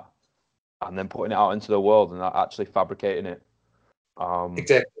heart, and then putting it out into the world and actually fabricating it.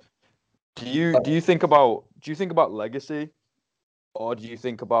 Exactly. Do you think about legacy, or do you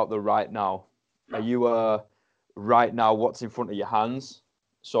think about the right now? Are you right now, what's in front of your hands,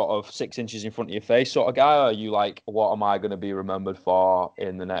 sort of 6 inches in front of your face sort of guy, or are you like, what am I going to be remembered for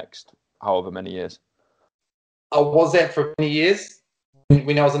in the next however many years? I was that for many years.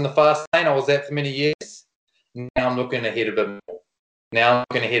 When I was in the fast lane, I was that for many years. Now I'm looking ahead a bit more. Now I'm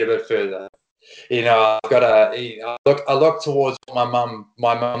looking ahead a bit further. You know, I look towards what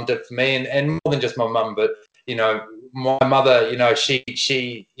my mum did for me, and more than just my mum, but you know, my mother, you know, she,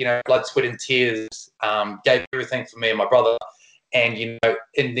 you know, blood, sweat, and tears, gave everything for me and my brother, and you know,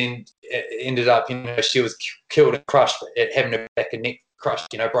 and then it ended up, you know, she was killed and crushed, having her back and neck crushed,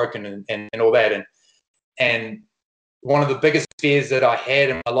 you know, broken and all that, and one of the biggest fears that I had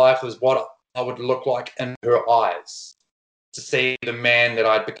in my life was what I would look like in her eyes, to see the man that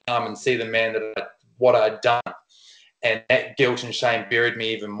I'd become and see the man what I'd done. And that guilt and shame buried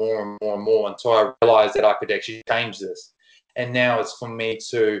me even more and more and more until I realized that I could actually change this. And now it's for me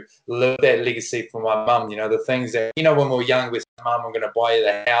to live that legacy for my mum. You know, the things that, you know, when we were young, with mum, I'm going to buy you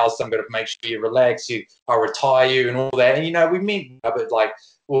the house, I'm going to make sure you relax, I'll retire you and all that. And, you know, we meant, but like,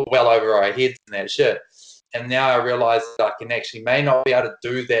 we're well over our heads and that shit. And now I realize that I can actually may not be able to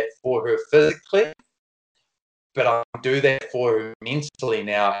do that for her physically, but I can do that for her mentally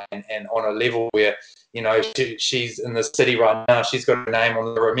now, and on a level where, you know, she's in the city right now. She's got her name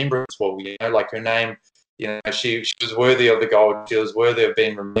on the remembrance wall, you know, like her name, you know, she was worthy of the gold. She was worthy of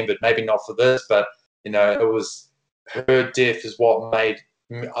being remembered. Maybe not for this, but, you know, it was her death is what made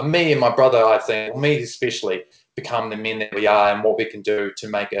me and my brother, I think, me especially, become the men that we are and what we can do to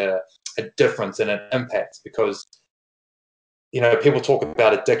make a difference and an impact. Because, you know, people talk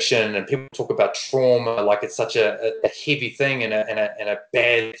about addiction and people talk about trauma like it's such a heavy thing and a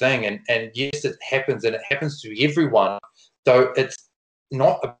bad thing. And yes, it happens, and it happens to everyone, though it's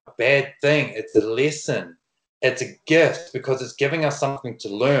not a bad thing. It's a lesson. It's a gift because it's giving us something to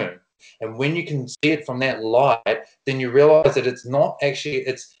learn. And when you can see it from that light, then you realize that it's not actually,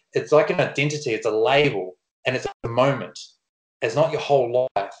 it's like an identity, it's a label, and it's a moment. It's not your whole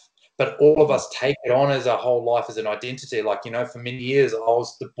life. But all of us take it on as our whole life as an identity. Like, you know, for many years, I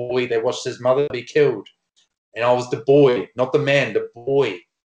was the boy that watched his mother be killed. And I was the boy, not the man, the boy.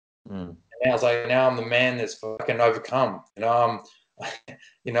 Mm. And I was like, now I'm the man that's fucking overcome. You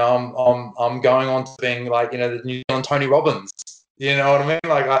know, I'm going on to being like, you know, the New Zealand Tony Robbins. You know what I mean?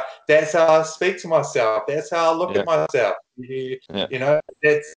 Like, that's how I speak to myself. That's how I look at myself. You know,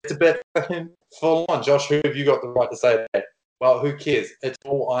 it's a bit fucking full on. Josh, who have you got the right to say that? Well, who cares? It's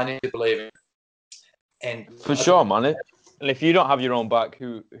all I need to believe in. And for sure, man. And if you don't have your own back,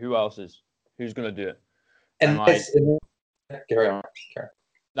 who else is? Who's gonna do it? And like, carry on.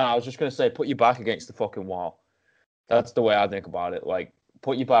 No, I was just gonna say, put your back against the fucking wall. That's the way I think about it. Like,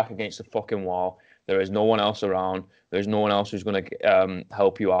 put your back against the fucking wall. There is no one else around. There's no one else who's gonna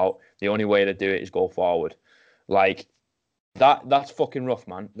help you out. The only way to do it is go forward. Like that's fucking rough,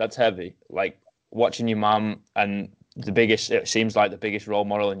 man. That's heavy. Like watching your mum and it seems like the biggest role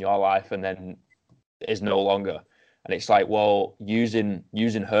model in your life, and then is no longer. And it's like, well, using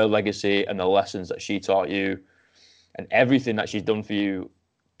her legacy and the lessons that she taught you and everything that she's done for you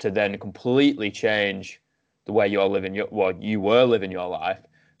to then completely change the way you were living your life,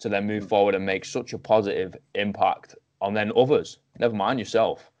 to then move forward and make such a positive impact on then others, never mind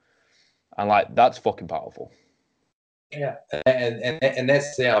yourself. And like, that's fucking powerful. Yeah, and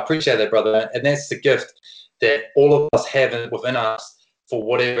that's, yeah, I appreciate that, brother. And that's the gift that all of us have within us for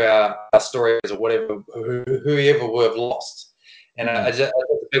whatever our story is, or whatever, whoever we've lost. And I just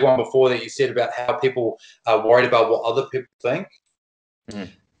a big one before that you said about how people are worried about what other people think.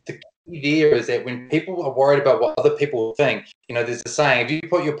 The key there is that when people are worried about what other people think, you know, there's a saying: if you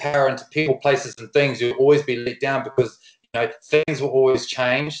put your power into people, places, and things, you'll always be let down, because, you know, things will always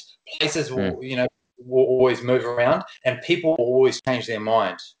change, places will, you know, will always move around, and people will always change their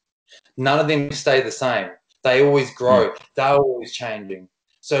mind. None of them stay the same. They always grow. They're always changing.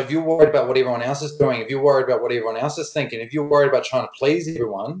 So if you're worried about what everyone else is doing, if you're worried about what everyone else is thinking, if you're worried about trying to please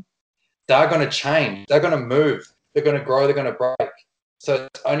everyone, they're going to change. They're going to move. They're going to grow. They're going to break. So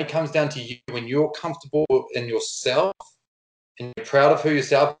it only comes down to you when you're comfortable in yourself and you're proud of who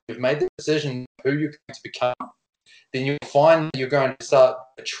yourself, you've made the decision who you're going to become, then you'll find that you're going to start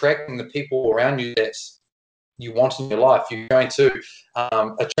attracting the people around you that you want in your life. You're going to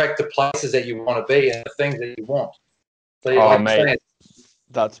attract the places that you want to be and the things that you want. So Oh, like mate, saying,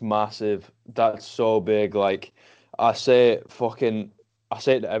 that's massive. That's so big. Like, I say it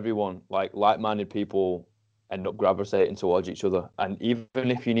to everyone, like-minded people end up gravitating towards each other. And even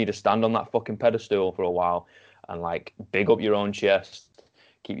if you need to stand on that fucking pedestal for a while and like big up your own chest,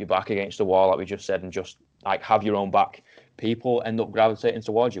 keep your back against the wall, like we just said, and just like have your own back, people end up gravitating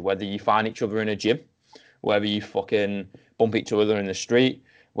towards you, whether you find each other in a gym, whether you fucking bump each other in the street,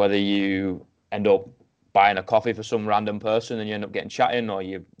 whether you end up buying a coffee for some random person and you end up getting chatting, or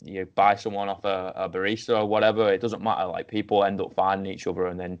you buy someone off a barista or whatever. It doesn't matter. Like, people end up finding each other,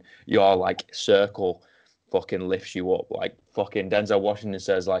 and then your like circle fucking lifts you up. Like fucking Denzel Washington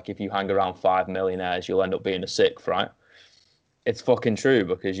says, like, if you hang around 5 millionaires, you'll end up being a sixth, right? It's fucking true,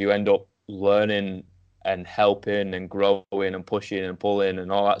 because you end up learning and helping and growing and pushing and pulling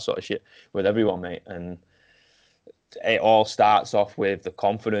and all that sort of shit with everyone, mate. And it all starts off with the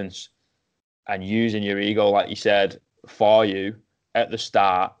confidence and using your ego, like you said, for you at the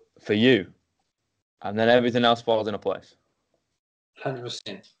start, for you, and then everything else falls into place.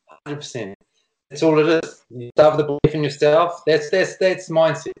 100%, 100%. That's all it is. You start with the belief in yourself. That's mindset. That's the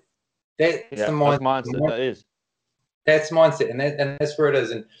mindset. That's mindset. That is. That's mindset, and that's where it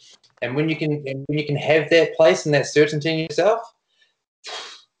is. And when you can have that place and that certainty in yourself,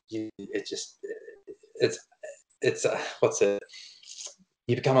 you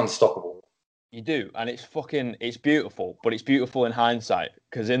become unstoppable. You do, and it's beautiful, but it's beautiful in hindsight,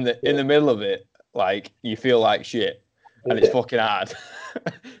 because in the middle of it, like, you feel like shit, and it's fucking hard.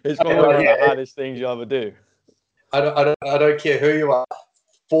 It's probably one of the hardest things you'll ever do. I don't care who you are.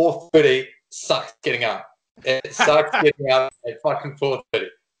 4:30 sucks getting up. It sucks getting up at fucking 4:30.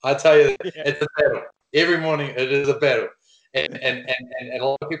 I tell you, it's a battle. Every morning it is a battle. And a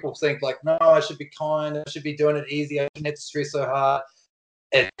lot of people think like, no, I should be kind. I should be doing it easy. I shouldn't have to stress so hard.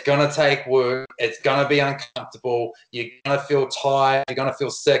 It's going to take work. It's going to be uncomfortable. You're going to feel tired. You're going to feel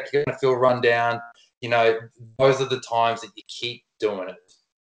sick. You're going to feel run down. You know, those are the times that you keep doing it.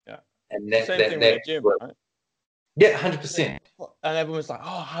 Yeah. And same thing with the gym, right? Yeah, 100%. And everyone's like,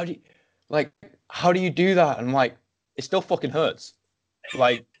 oh, how do you do that? And I'm like, it still fucking hurts.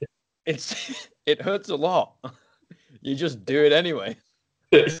 Like, it hurts a lot. You just do it anyway.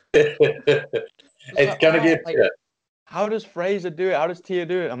 It's going to get better. How does Fraser do it? How does Tia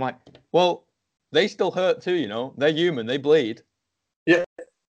do it? I'm like, well, they still hurt too, you know? They're human. They bleed. Yeah.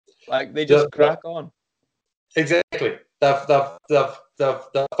 Like, they just crack on. Exactly. They've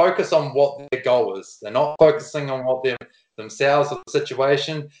focused on what their goal is. They're not focusing on what themselves or the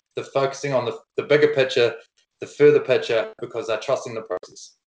situation. They're focusing on the bigger picture, the further picture, because they're trusting the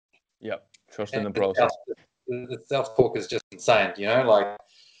process. Yep. Trusting the process. The self-talk is just insane, you know? Like,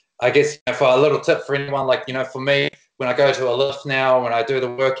 I guess, for a little tip for anyone, like, for me, when I go to a lift now, when I do the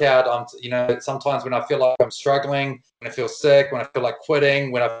workout, sometimes when I feel like I'm struggling, when I feel sick, when I feel like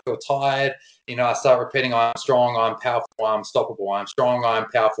quitting, when I feel tired, I start repeating, I'm strong, I'm powerful, I'm unstoppable. I'm strong, I'm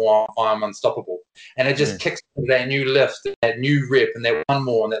powerful, I'm unstoppable. And it just kicks into that new lift, that new rep, and that one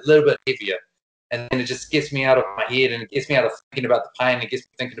more, and that little bit heavier. And then it just gets me out of my head, and it gets me out of thinking about the pain, and it gets me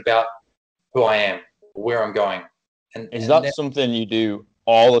thinking about who I am, where I'm going. Is that something you do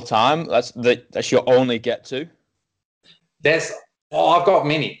all the time? That's your only get to? I've got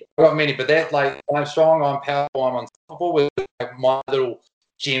many, but that, like, I'm strong, I'm powerful, I'm unstoppable, with like my little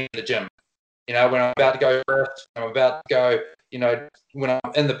gym in the gym. When I'm about to go lift, I'm about to go, when I'm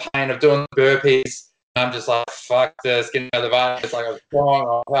in the pain of doing the burpees, I'm just like, fuck this, getting out of the van. It's like, I'm strong,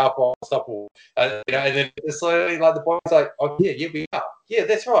 I'm powerful, I'm unstoppable. And then it's slowly, like, the body's like, oh, yeah, we are. Yeah,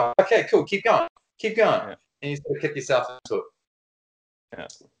 that's right. Okay, cool, keep going. Yeah. And you sort of kick yourself into it. Yeah.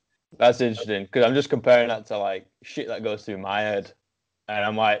 That's interesting, because I'm just comparing that to like shit that goes through my head, and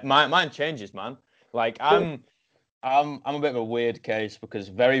I'm like, mine changes, man. Like, I'm a bit of a weird case, because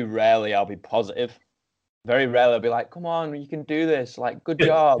very rarely I'll be positive. Very rarely I'll be like, come on, you can do this. Like, good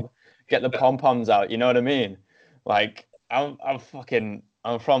job. Get the pom poms out. You know what I mean? Like, I'm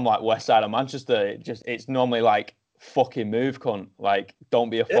from like west side of Manchester. It's normally like, fucking move, cunt. Like, don't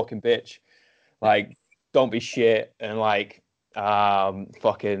be a fucking bitch. Like, don't be shit, and like,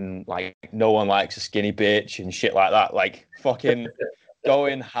 fucking, like, no one likes a skinny bitch and shit like that. Like, fucking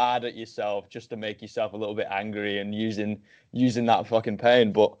going hard at yourself just to make yourself a little bit angry, and using that fucking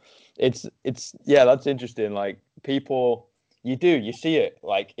pain. But it's that's interesting. Like, people, you see it.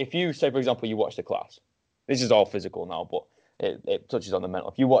 Like, if you say, for example, you watch the class, this is all physical now, but it touches on the mental.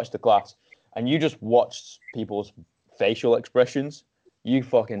 If you watch the class and you just watch people's facial expressions, you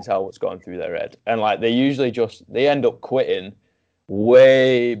fucking tell what's going through their head. And like they end up quitting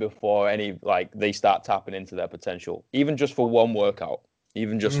way before they start tapping into their potential, even just for one workout,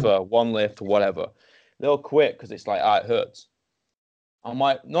 even just for one lift, whatever. They'll quit because it's like, it hurts. I'm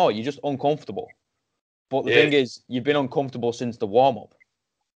like, no, you're just uncomfortable. But the thing is, you've been uncomfortable since the warm-up.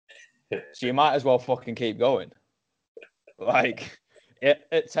 So you might as well fucking keep going. Like, at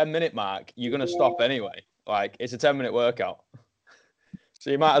 10-minute mark, you're going to stop anyway. Like, it's a 10-minute workout. So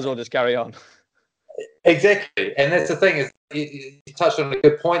you might as well just carry on. Exactly. And that's the thing, is you touched on a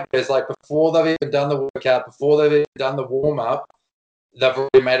good point. It's like before they've even done the workout, before they've even done the warm-up, they've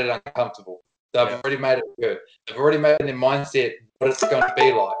already made it uncomfortable. They've already made it good. They've already made in their mindset what it's going to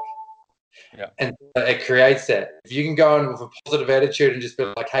be like. Yeah. And it creates that. If you can go in with a positive attitude and just be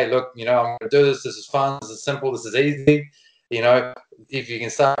like, hey, look, I'm going to do this. This is fun. This is simple. This is easy. If you can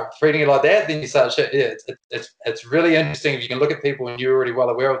start treating it like that, then you start shit. Yeah, it's really interesting. If you can look at people and you're already well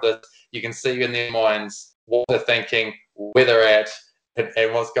aware of this, you can see in their minds what they're thinking, where they're at,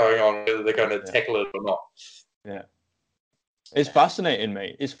 and what's going on, whether they're going to tackle it or not. Yeah. It's fascinating,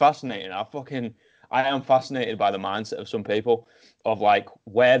 mate. It's fascinating. I am fascinated by the mindset of some people, of like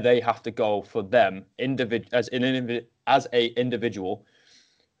where they have to go for them as a individual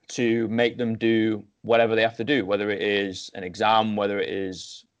to make them do whatever they have to do, whether it is an exam, whether it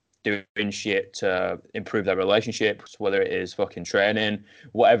is doing shit to improve their relationships, whether it is fucking training,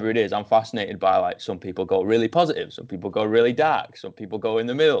 whatever it is. I'm fascinated by, like, some people go really positive, some people go really dark, some people go in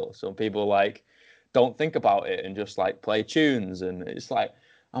the middle, some people like don't think about it and just like play tunes. And it's like,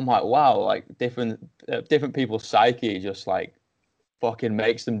 I'm like, wow, like different people's psyche just like fucking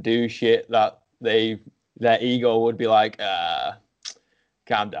makes them do shit that their ego would be like,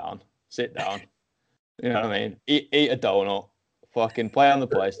 calm down, sit down. You know what I mean? Eat a donut, fucking play on the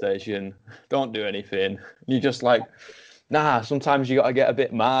PlayStation, don't do anything. You're just like, nah, sometimes you got to get a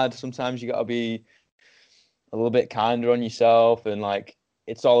bit mad. Sometimes you got to be a little bit kinder on yourself. And like,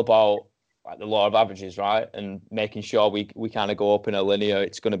 it's all about like the law of averages, right? And making sure we kind of go up in a linear.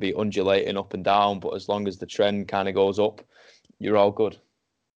 It's going to be undulating up and down, but as long as the trend kind of goes up, you're all good.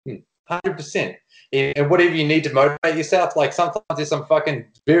 100%. And whatever you need to motivate yourself, like sometimes there's some fucking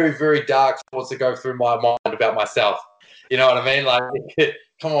very, very dark thoughts that go through my mind about myself. You know what I mean? Like,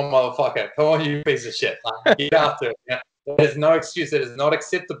 come on, motherfucker. Come on, you piece of shit. Like, get after it. You know? There's no excuse. That is not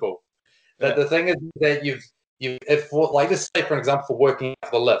acceptable. But the thing is that like, just say, for example, for working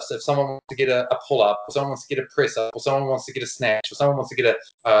out for the lifts, if someone wants to get a pull-up, or someone wants to get a press-up, or someone wants to get a snatch, or someone wants to get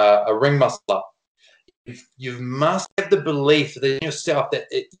a ring muscle-up, you must have the belief in yourself that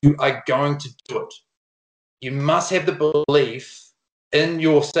you are going to do it. You must have the belief in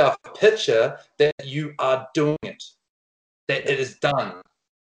yourself, picture that you are doing it, that it is done.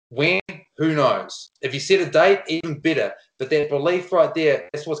 When? Who knows? If you set a date, even better. But that belief right there,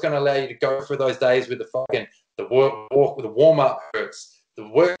 that's what's going to allow you to go through those days where the warm-up hurts, the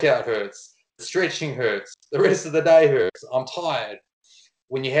workout hurts, the stretching hurts, the rest of the day hurts. I'm tired.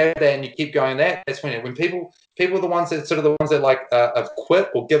 When you have that and you keep going that's when people are the ones that like have quit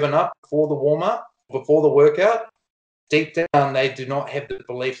or given up before the warm-up, before the workout. Deep down, they do not have the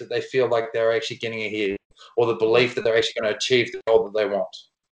belief that they feel like they're actually getting ahead, or the belief that they're actually going to achieve the goal that they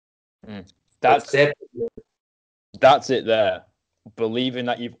want. That's it there. Believing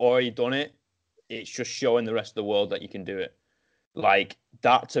that you've already done it, it's just showing the rest of the world that you can do it. Like,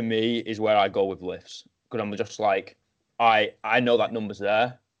 that to me is where I go with lifts, because I'm just like, I know that number's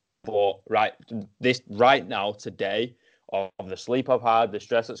there, but right now, today, of the sleep I've had, the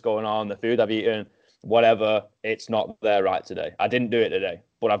stress that's going on, the food I've eaten, whatever, it's not there right today. I didn't do it today,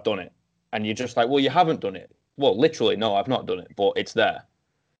 but I've done it. And you're just like, well, you haven't done it. Well, literally, no, I've not done it, but it's there.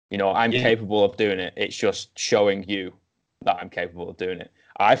 I'm capable of doing it. It's just showing you that I'm capable of doing it.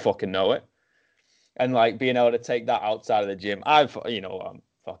 I fucking know it. And like being able to take that outside of the gym, I'm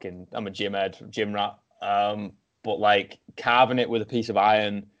a gym head, gym rat. But like carving it with a piece of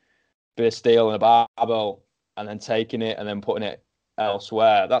iron, bit of steel and a barbell, and then taking it and then putting it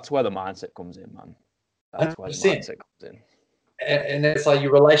elsewhere, that's where the mindset comes in, man. That's 100%. Where the mindset comes in. And it's like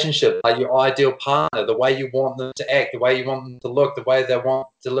your relationship, like your ideal partner, the way you want them to act, the way you want them to look, the way they want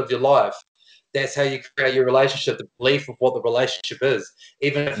to live your life. That's how you create your relationship, the belief of what the relationship is,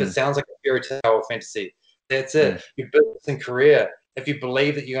 even if it sounds like a fairy tale or fantasy. That's it. Your business and career. If you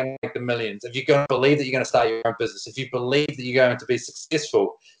believe that you're going to make the millions, if you're going to believe that you're going to start your own business, if you believe that you're going to be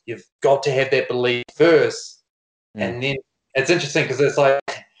successful, you've got to have that belief first. And then it's interesting because it's like,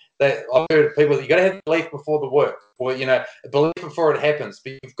 I've heard people, you got to have belief before the work, or belief before it happens.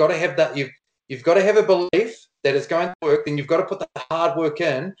 But you've got to have that. You've got to have a belief, that it's going to work, then you've got to put the hard work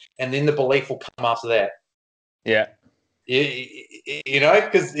in, and then the belief will come after that. Yeah.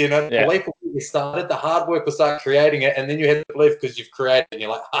 Because the belief will get you started, the hard work will start creating it, and then you have the belief because you've created it, and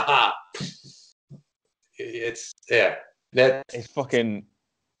you're like, haha. It's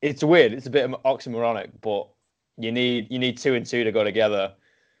weird. It's a bit oxymoronic, but you need two and two to go together,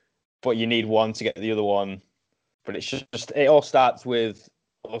 but you need one to get the other one. But it's just it all starts with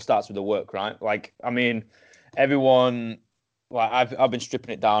the work, right? Like, I mean, everyone, like I've been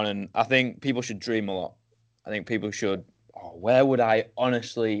stripping it down, and I think people should dream a lot. I think people should. Oh, where would I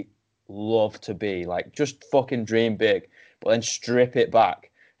honestly love to be? Like, just fucking dream big, but then strip it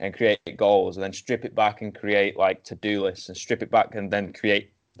back and create goals, and then strip it back and create like to-do lists, and strip it back and then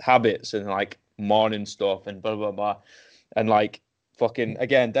create habits and like morning stuff and blah blah blah, and like fucking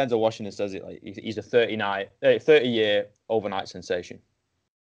again, Denzel Washington says it like he's a 30-year overnight sensation,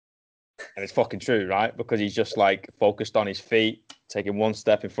 and it's fucking true, right? Because he's just like focused on his feet, taking one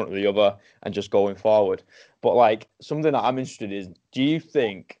step in front of the other, and just going forward. But like something that I'm interested in is, do you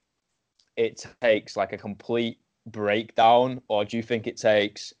think it takes like a complete breakdown, or do you think it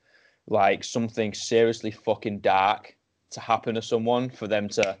takes like something seriously fucking dark to happen to someone for them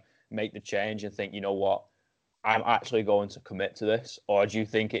to make the change and think, you know what, I'm actually going to commit to this? Or do you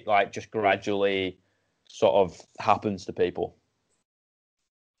think it like just gradually sort of happens to people?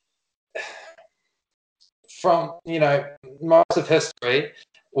 From most of history,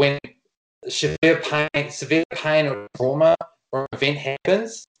 when severe pain or trauma or event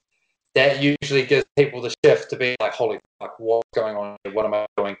happens, that usually gives people the shift to be like, holy fuck, what's going on here? What am I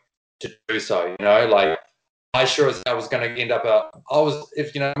doing to do so? Like I sure as hell was going to end up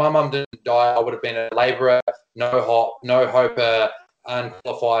if my mum didn't die, I would have been a labourer, no hope,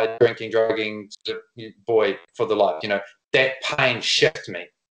 unqualified, drinking, drugging boy for the life. That pain shifted me.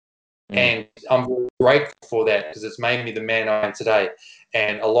 And I'm grateful for that because it's made me the man I am today.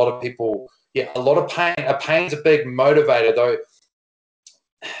 And a lot of people, a lot of pain. Pain's a big motivator, though.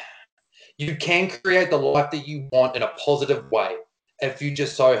 You can create the life that you want in a positive way if you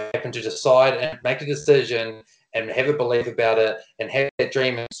just so happen to decide and make a decision and have a belief about it and have that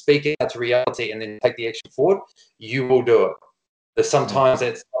dream and speak it out to reality and then take the action forward. You will do it. But sometimes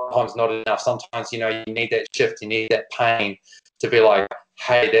that's not enough. Sometimes you need that shift. You need that pain to be like,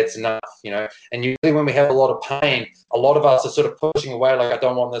 hey, that's enough, And usually when we have a lot of pain, a lot of us are sort of pushing away, like, I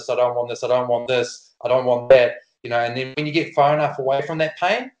don't want this, I don't want this, I don't want this, I don't want that, And then when you get far enough away from that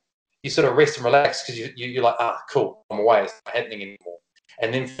pain, you sort of rest and relax because you're like, cool, I'm away, it's not happening anymore.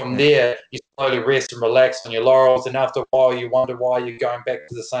 And then from there, you slowly rest and relax on your laurels. And after a while, you wonder why you're going back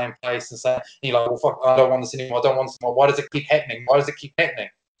to the same place and you're like, well, fuck, I don't want this anymore. I don't want this anymore. Why does it keep happening? Why does it keep happening?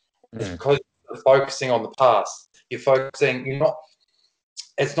 It's because you're focusing on the past.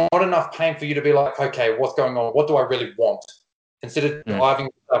 It's not enough pain for you to be like, okay, what's going on? What do I really want? Instead of driving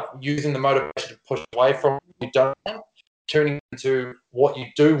stuff, using the motivation to push away from what you don't want, turning into what you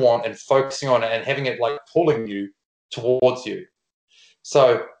do want and focusing on it and having it like pulling you towards you.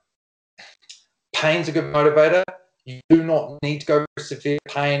 So pain's a good motivator. You do not need to go through severe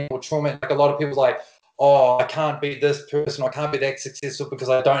pain or trauma. Like a lot of people like, oh, I can't be this person, I can't be that successful because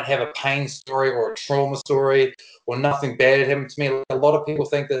I don't have a pain story or a trauma story or nothing bad happened to me. Like a lot of people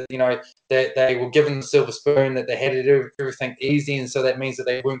think that, that they were given the silver spoon, that they had to do everything easy, and so that means that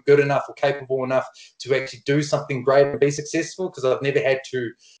they weren't good enough or capable enough to actually do something great and be successful because I've never had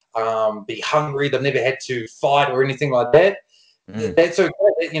to be hungry, they've never had to fight or anything like that. That's okay.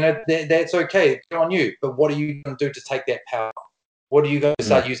 That's okay. Good on you. But what are you going to do to take that power? What are you going to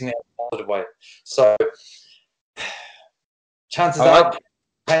start using that in a positive way? So chances are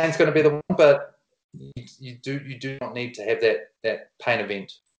pain's going to be the one, but you do not need to have that pain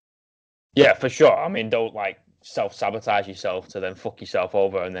event. Yeah, for sure. I mean, don't like self-sabotage yourself to then fuck yourself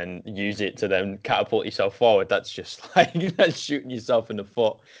over and then use it to then catapult yourself forward. That's just like that's shooting yourself in the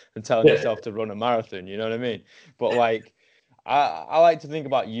foot and telling yourself to run a marathon. You know what I mean? But like, I like to think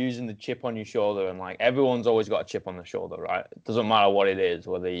about using the chip on your shoulder, and like everyone's always got a chip on their shoulder, right? It doesn't matter what it is,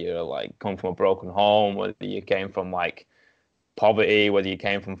 whether you're like come from a broken home, whether you came from like poverty, whether you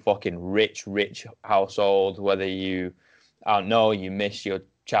came from fucking rich household, whether you, I don't know, you miss your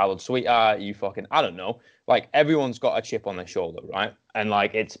childhood sweetheart, you fucking, I don't know. Like everyone's got a chip on their shoulder, right? And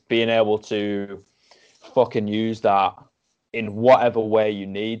like it's being able to fucking use that in whatever way you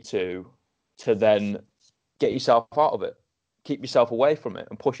need to then get yourself out of it, keep yourself away from it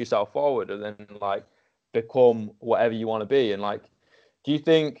and push yourself forward and then like become whatever you want to be. And like, do you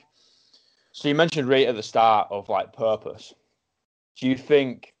think, so you mentioned right at the start of like purpose. Do you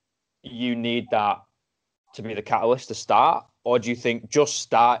think you need that to be the catalyst to start? Or do you think just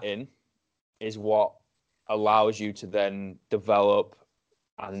starting is what allows you to then develop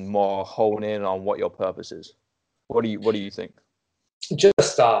and more hone in on what your purpose is? What do you think? Just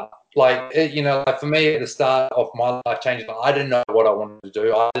start. Like, like for me at the start of my life changing, I didn't know what I wanted to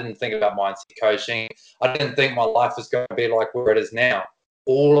do. I didn't think about mindset coaching. I didn't think my life was going to be like where it is now.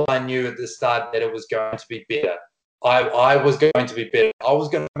 All I knew at the start that it was going to be better. I was going to be better. I was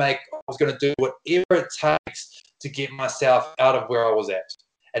going to do whatever it takes to get myself out of where I was at.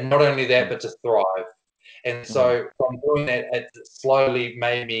 And not only that, but to thrive. And so from doing that, it slowly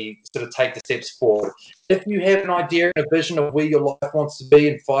made me sort of take the steps forward. If you have an idea and a vision of where your life wants to be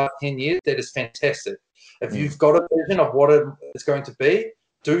in 5, 10 years, that is fantastic. If you've got a vision of what it's going to be,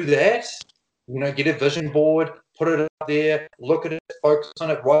 do that. Get a vision board, put it up there, look at it, focus on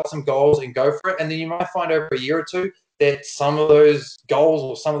it, write some goals and go for it. And then you might find over a year or two that some of those goals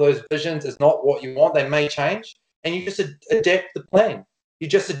or some of those visions is not what you want. They may change, and you just adapt the plan. You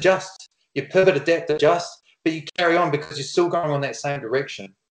just adjust. You pivot, adapt, adjust, but you carry on because you're still going on that same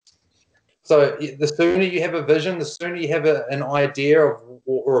direction. So the sooner you have a vision, the sooner you have an idea of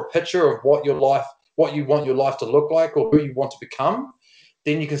or a picture of what you want your life to look like or who you want to become,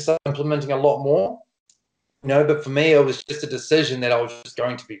 then you can start implementing a lot more. But for me, it was just a decision that I was just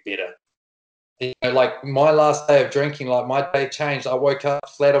going to be better. Like my last day of drinking, like my day changed. I woke up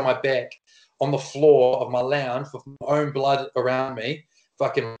flat on my back on the floor of my lounge with my own blood around me.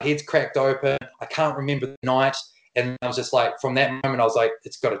 Fucking my head's cracked open. I can't remember the night. And I was just like, from that moment, I was like,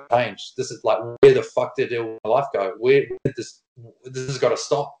 it's got to change. This is like, where the fuck did my life go? Where did this has got to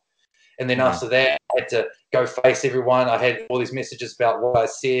stop. And then after that, I had to go face everyone. I had all these messages about what I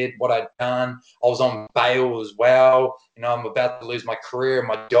said, what I'd done. I was on bail as well. I'm about to lose my career,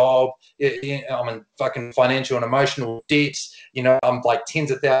 my job. I'm in fucking financial and emotional debt. I'm like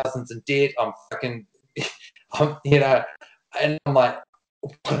tens of thousands in debt. And I'm like,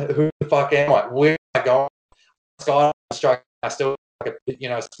 who the fuck am I? Where am I going? Skydiving, I still like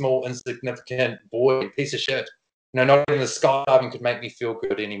a small insignificant boy, piece of shit. Not even the skydiving could make me feel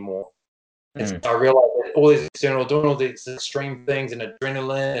good anymore. And so I realized that all these doing all these extreme things and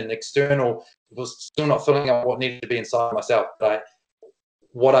adrenaline and external was still not filling up what needed to be inside myself. But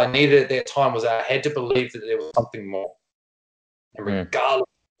what I needed at that time was I had to believe that there was something more. And regardless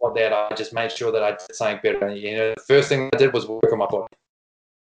of that, I just made sure that I did something better. The first thing I did was work on my body.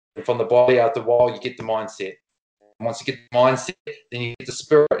 And from the body, after a while, you get the mindset. And once you get the mindset, then you get the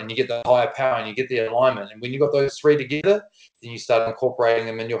spirit and you get the higher power and you get the alignment. And when you got those three together, then you start incorporating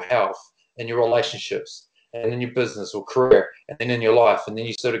them in your health, in your relationships, and in your business or career, and then in your life. And then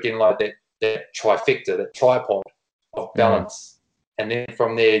you sort of getting like that trifecta, that tripod of balance. And then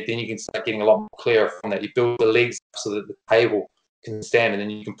from there, then you can start getting a lot more clearer from that. You build the legs up so that the table can stand, and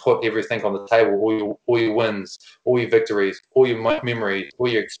then you can put everything on the table, all your wins, all your victories, all your memories, all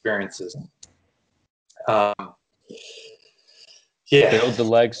your experiences. Build the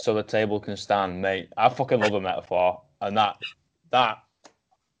legs so the table can stand, mate. I fucking love a metaphor, and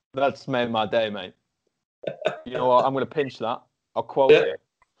that's made my day, mate. You know what? I'm gonna pinch that. I'll quote it.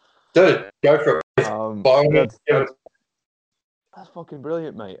 Dude, go for it. That's fucking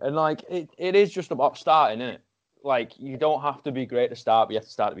brilliant, mate. And like it is just about starting, isn't it? Like you don't have to be great to start, but you have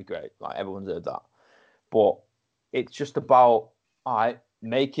to start to be great. Like everyone's heard that. But it's just about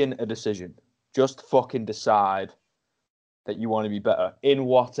making a decision. Just fucking decide that you want to be better in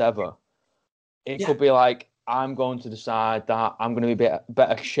whatever. It could be like, I'm going to decide that I'm going to be a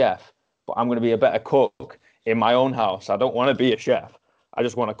better chef, but I'm going to be a better cook in my own house. I don't want to be a chef. I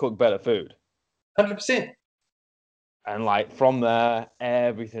just want to cook better food. 100%. And like from there,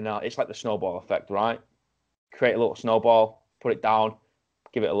 everything else, it's like the snowball effect, right? Create a little snowball, put it down,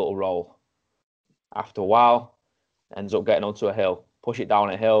 give it a little roll. After a while, ends up getting onto a hill. Push it down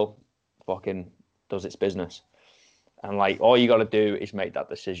a hill, fucking does its business. And like all you got to do is make that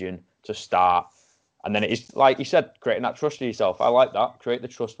decision to start. And then it's like you said, creating that trust in yourself. I like that. Create the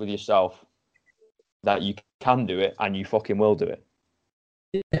trust with yourself that you can do it and you fucking will do it.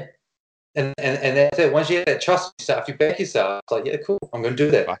 Yeah. And that's it. Once you have that trust in yourself, you back yourself. It's like, yeah, cool, I'm going to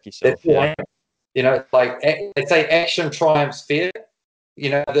do that. Back yourself, like they say action triumphs fear.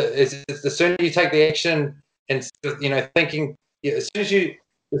 The sooner you take the action and, thinking, as soon as you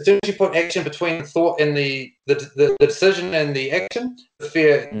put action between the thought and the decision and the action, the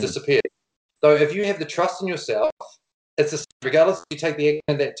fear disappears. So if you have the trust in yourself, it's regardless if you take the action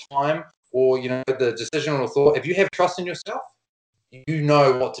at that time or the decision or thought. If you have trust in yourself, you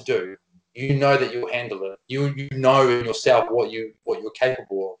know what to do. You know that you'll handle it. You know in yourself what you're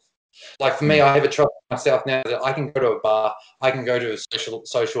capable of. Like for me, I have a trust in myself now that I can go to a bar, I can go to a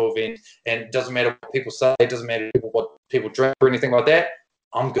social event, and it doesn't matter what people say, it doesn't matter what people drink or anything like that.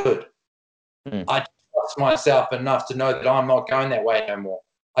 I'm good. I trust trust myself enough to know that I'm not going that way no more.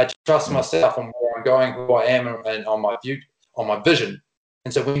 I trust myself on where I'm going, who I am, and on my view, on my vision.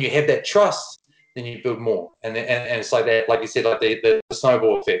 And so when you have that trust, then you build more. And it's like that, like you said, like the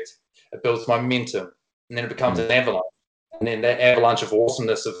snowball effect. It builds momentum, and then it becomes an avalanche. And then that avalanche of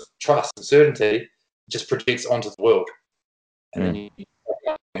awesomeness, of trust and certainty, just projects onto the world. And then you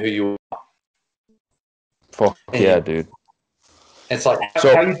who you are. Fuck yeah, dude. It's like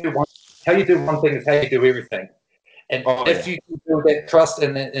how you do one thing is how you do everything. And if you can build that trust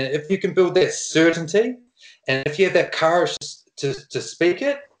and if you can build that certainty, and if you have that courage to speak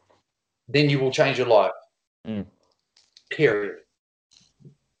it, then you will change your life. Period.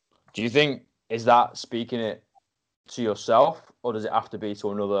 Do you think is that speaking it to yourself, or does it have to be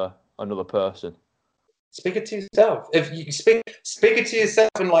to another person? Speak it to yourself. If you speak it to yourself,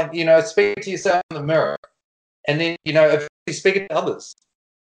 and speak it to yourself in the mirror, and then if you speak it to others,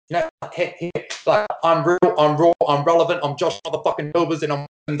 hey, like I'm real, I'm raw, I'm relevant, I'm Josh motherfucking Hilbers, and I'm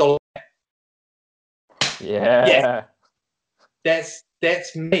 $1. Yeah.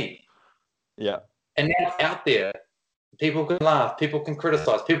 That's me. Yeah. And now out there, people can laugh, people can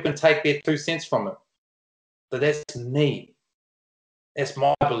criticize, people can take their 2 cents from it. But that's me. That's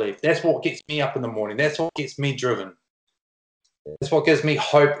my belief. That's what gets me up in the morning. That's what gets me driven. That's what gives me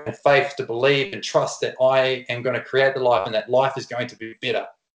hope and faith to believe and trust that I am going to create the life and that life is going to be better.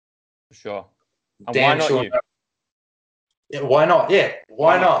 For sure. And Damn why not sure. you? Yeah, why not? Yeah,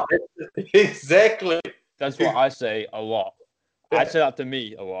 why not? Exactly. That's what I say a lot. I say that to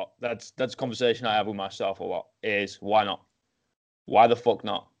me a lot. That's a conversation I have with myself a lot. Is why not? Why the fuck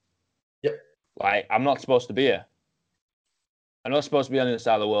not? Yep. Like, I'm not supposed to be here. I'm not supposed to be on the other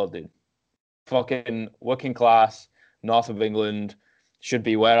side of the world, dude. Fucking working class, north of England, should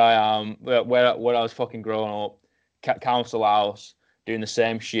be where I am, where I was fucking growing up. Council house, doing the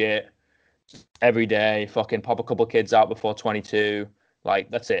same shit every day. Fucking pop a couple kids out before 22. Like,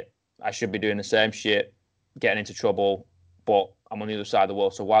 that's it. I should be doing the same shit, getting into trouble, but I'm on the other side of the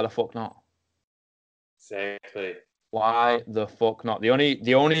world. So why the fuck not? Exactly. Why the fuck not? The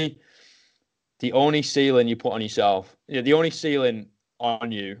only ceiling you put on yourself, the only ceiling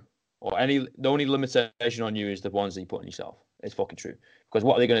on you, or the only limitation on you is the ones that you put on yourself. It's fucking true. Because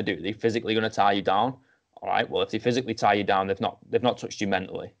what are they going to do? They're physically going to tie you down. All right. Well, if they physically tie you down, they've not touched you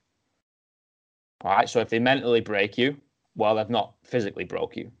mentally. All right. So if they mentally break you, well, they've not physically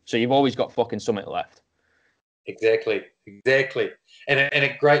broke you. So you've always got fucking something left. Exactly. And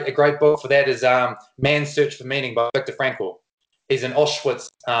a great book for that is Man's Search for Meaning by Viktor Frankl. He's an Auschwitz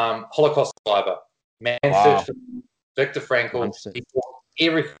Holocaust survivor. Man's Search for Meaning, Viktor Frankl. He taught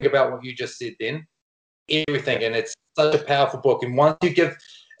everything about what you just said then. Everything. And it's such a powerful book. And once you give,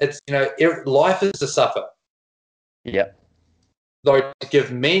 life is to suffer. Yeah. Though to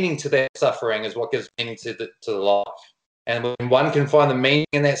give meaning to that suffering is what gives meaning to the life. And when one can find the meaning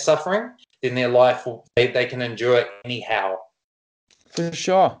in that suffering, then their life they can endure it anyhow. For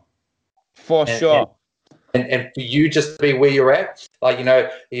sure. Sure. And for you just to be where you're at, like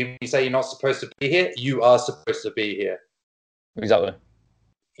you say you're not supposed to be here, you are supposed to be here. Exactly.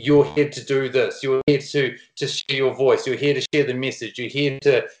 You're here to do this. You're here to share your voice. You're here to share the message. You're here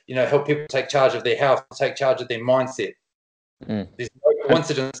to help people take charge of their health, take charge of their mindset. There's no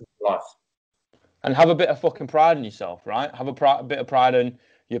coincidence in life. And have a bit of fucking pride in yourself, right? Have a bit of pride in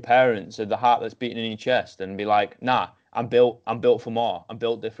your parents and the heart that's beating in your chest, and be like, nah, I'm built for more. I'm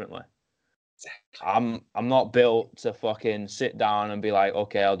built differently. I'm not built to fucking sit down and be like,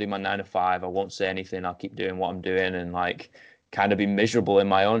 okay, I'll do my 9 to 5. I won't say anything. I'll keep doing what I'm doing and like kind of be miserable in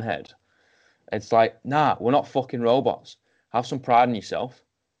my own head. It's like, nah, we're not fucking robots. Have some pride in yourself.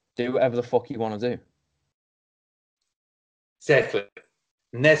 Do whatever the fuck you want to do. Exactly.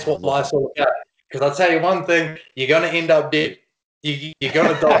 And that's what life's all about. Because I'll tell you one thing, you're going to end up dead. You're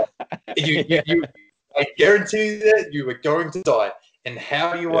going to die. I guarantee you that you are going to die. And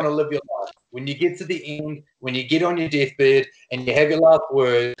how do you want to live your life? When you get to the end, when you get on your deathbed and you have your last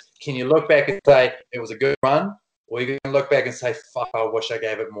words, can you look back and say, it was a good run? Or are you going to look back and say, fuck, I wish I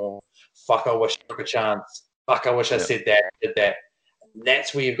gave it more. Fuck, I wish I took a chance. Fuck, I wish I said that, did that. And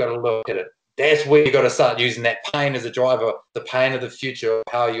that's where you've got to look at it. That's where you've got to start using that pain as a driver, the pain of the future, of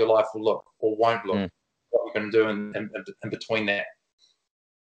how your life will look or won't look, what you're going to do in between that.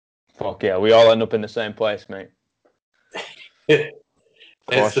 Fuck yeah, we all end up in the same place, mate.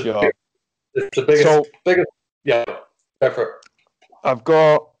 It's the biggest. Yeah, go for it. I've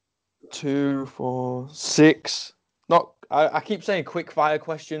got 2, 4, 6. I keep saying quick fire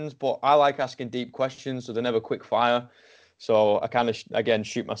questions, but I like asking deep questions, so they're never quick fire. So I kind of again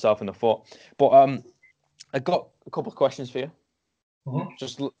shoot myself in the foot. But I got a couple of questions for you.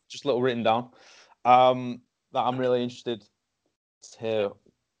 Just a little written down. That I'm really interested to hear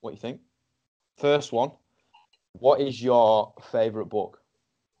what you think. First one, what is your favourite book?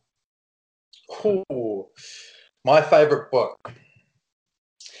 Ooh, my favorite book.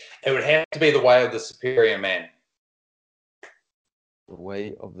 It would have to be The Way of the Superior Man. The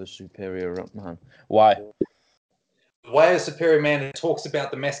Way of the Superior Man. Why? The Way of the Superior Man, it talks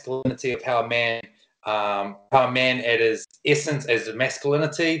about the masculinity of how a man at his essence, as a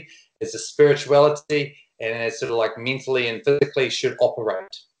masculinity, as a spirituality, and as sort of like mentally and physically should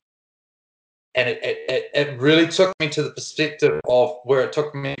operate. And it really took me to the perspective of where it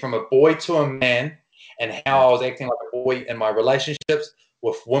took me from a boy to a man, and how I was acting like a boy in my relationships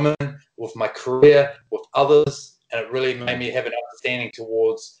with women, with my career, with others. And it really made me have an understanding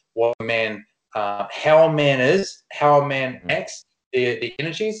towards what a man, how a man is, how a man acts, the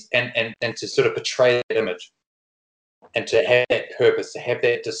energies, and to sort of portray that image, and to have that purpose, to have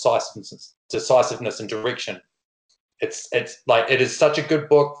that decisiveness and direction. It's like, it is such a good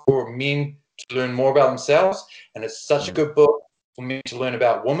book for men to learn more about themselves, and it's such a good book for men to learn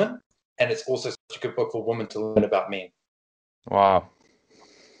about women, and it's also such a good book for women to learn about men. Wow.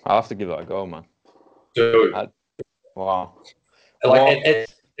 I'll have to give that a go, man. Dude. Wow. Like, I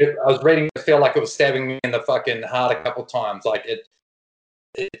was reading it, felt like it was stabbing me in the fucking heart a couple times. Like,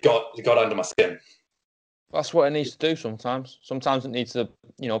 it got under my skin. That's what it needs to do sometimes. Sometimes it needs to,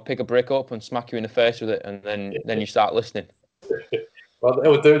 pick a brick up and smack you in the face with it, and then you start listening. Well, it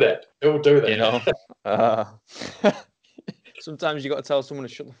will do that. It will do that. Sometimes you got to tell someone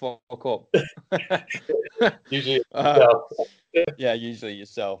to shut the fuck up. Usually yourself. Yeah, usually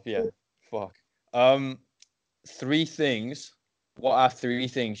yourself. Yeah. Fuck. 3 things. What are 3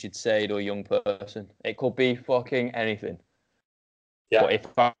 things you'd say to a young person? It could be fucking anything. Yeah. But if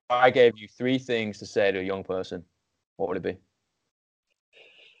I gave you 3 things to say to a young person, what would it be?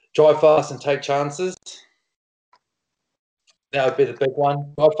 Drive fast and take chances. That would be the big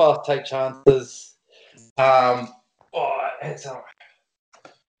one. Drive fast, take chances. Where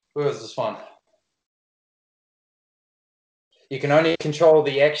was this one? You can only control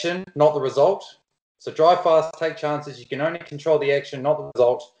the action, not the result. So drive fast, take chances. You can only control the action, not the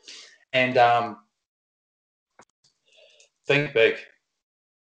result. And think big.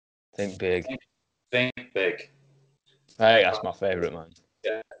 Think big. Think big. Hey, that's my favourite, man.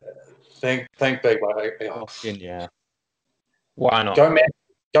 Yeah. Think big. Fucking yeah. Why not?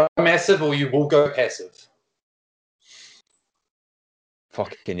 Go massive, or you will go passive.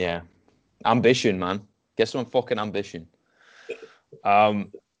 Fucking yeah. Ambition, man. Get some fucking ambition. I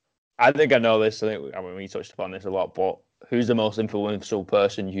think I know this. I mean, we touched upon this a lot, but who's the most influential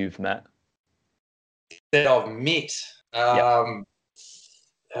person you've met? That I've met. I've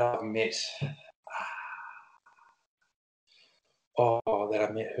met. That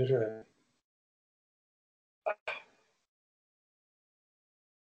I met. Who do I?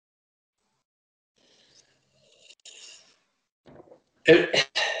 It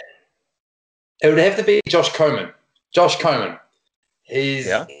would have to be Josh Coman. Josh Coman. He's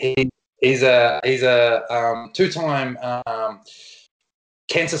a 2-time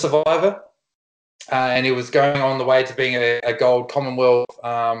cancer survivor, and he was going on the way to being a gold Commonwealth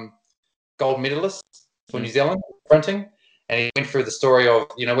gold medalist for New Zealand sprinting. And he went through the story of,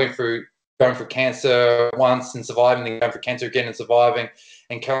 went through going through cancer once and surviving, then going through cancer again and surviving,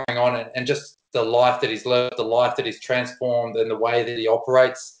 and carrying on, and just the life that he's lived, the life that he's transformed, and the way that he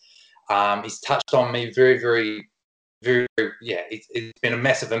operates. He's touched on me very, very, very, very, it's been a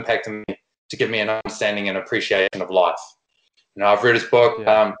massive impact on me to give me an understanding and appreciation of life. I've read his book.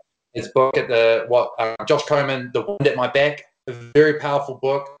 Yeah. Josh Coman, The Wind at My Back, a very powerful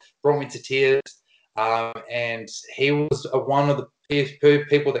book, brought me to tears. And he was one of the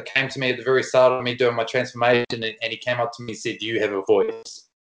people that came to me at the very start of me doing my transformation, and he came up to me and said, "Do you have a voice?"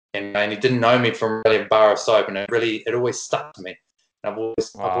 And he didn't know me from really a bar of soap, and it always stuck to me. And I've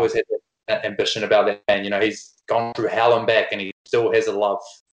always had that ambition about that man. He's gone through hell and back, and he still has a love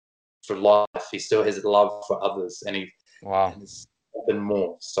for life. He still has a love for others, and there's nothing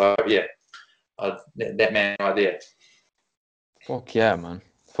more. So yeah, that man right there. Fuck yeah, man.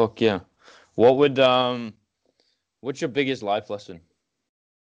 Fuck yeah. What's your biggest life lesson?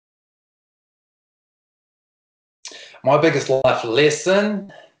 My biggest life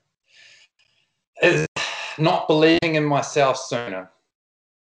lesson is not believing in myself sooner.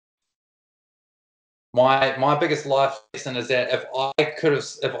 My biggest life lesson is that if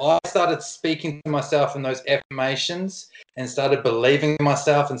I started speaking to myself in those affirmations and started believing in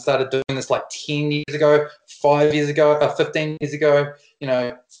myself and started doing this like 10 years ago, 5 years ago, 15 years ago,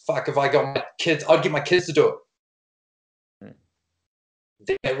 if I got my kids, I'd get my kids to do it.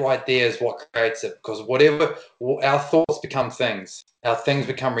 that right there is what creates it. Because whatever our thoughts become things, our things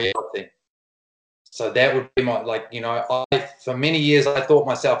become reality. So that would be my, like, for many years I thought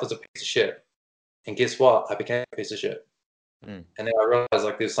myself as a piece of shit, and guess what? I became a piece of shit, and then I realized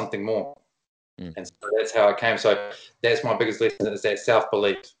like there's something more, and so that's how I came. So that's my biggest lesson, is that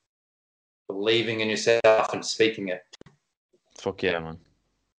self-belief, believing in yourself and speaking it. Fuck yeah, man.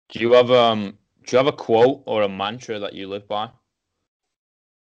 Do you have a quote or a mantra that you live by?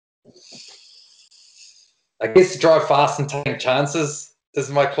 I guess drive fast and take chances is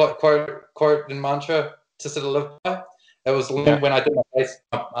my quote and mantra to sort of live by. It was when I did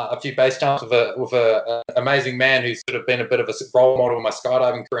a few base jumps with a amazing man who's sort of been a bit of a role model in my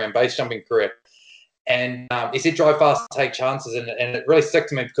skydiving career and base jumping career. And he said, drive fast and take chances. And it really stuck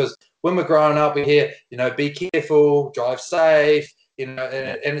to me, because when we're growing up, we hear, be careful, drive safe, and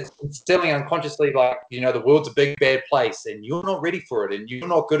it's instilling unconsciously, like, the world's a big, bad place and you're not ready for it and you're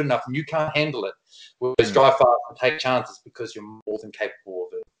not good enough and you can't handle it. Whereas drive fast and take chances, because you're more than capable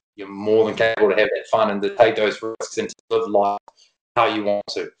of it. You're more than capable to have that fun and to take those risks and to live life how you want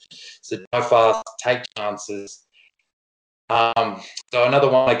to. So drive fast, take chances. So another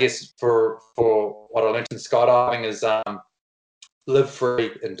one, I guess, for what I learned in skydiving is live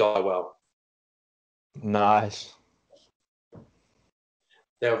free and die well. Nice.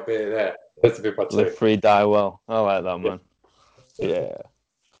 That would be that. That's a bit my Live free, die well. I like that, man. Yeah.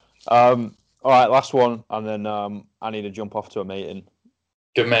 All right, last one, and then I need to jump off to a meeting.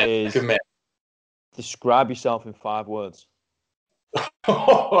 Good man. Good man. Describe yourself in 5 words.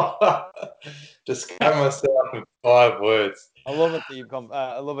 Describe myself in 5 words. I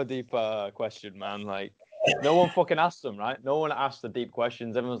love a deep question, man. Like, no one fucking asks them, right? No one asks the deep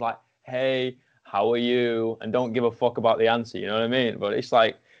questions. Everyone's like, "Hey, how are you?" and don't give a fuck about the answer. You know what I mean? But it's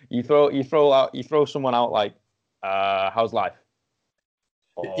like you throw someone out like, "How's life?"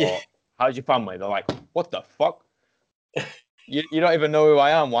 Or "How's your family?" They're like, "What the fuck? You don't even know who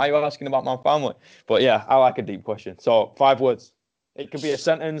I am. Why are you asking about my family?" But yeah, I like a deep question. So 5 words. It could be a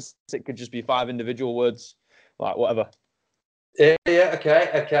sentence. It could just be 5 individual words, like whatever. Yeah.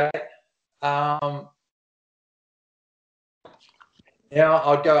 Okay. I'll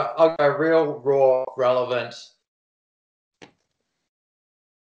go real, raw, relevant.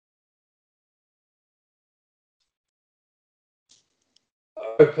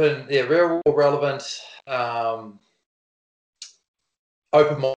 Open, real, raw, relevant.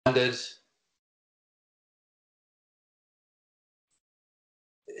 Open-minded.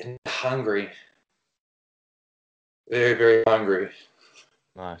 And hungry. Very, very hungry.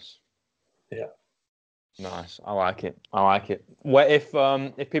 Nice. Yeah. Nice. I like it. Where if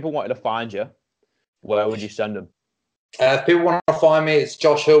people wanted to find you, where would you send them? If people want to find me, it's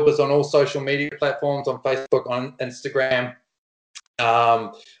Josh Hilbers on all social media platforms, on Facebook, on Instagram. I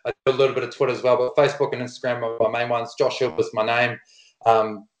do a little bit of Twitter as well, but Facebook and Instagram are my main ones. Josh Hilbers, my name.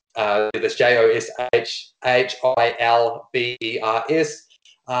 That's JOSHHILBERS.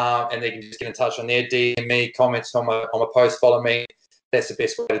 And they can just get in touch on there, DM me, comment on my post, follow me. That's the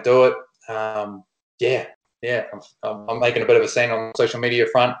best way to do it. I'm making a bit of a scene on the social media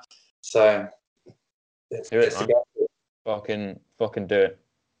front, so that's the go. Fucking do it.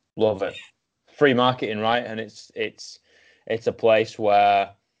 Love it. Free marketing, right? And it's a place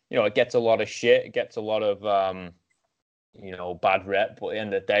where it gets a lot of shit. It gets a lot of bad rep, but at the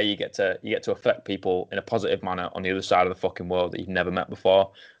end of the day, you get to affect people in a positive manner on the other side of the fucking world that you've never met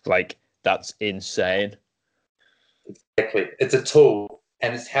before. Like, that's insane. Exactly. It's a tool,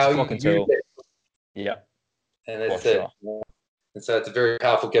 and it's how you use it. Yeah. And that's it. Sure. And so it's a very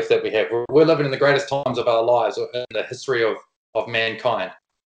powerful gift that we have. We're living in the greatest times of our lives in the history of mankind.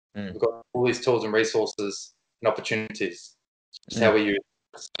 We've got all these tools and resources and opportunities. It's how we use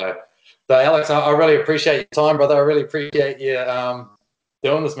it. So Alex, I really appreciate your time, brother. I really appreciate you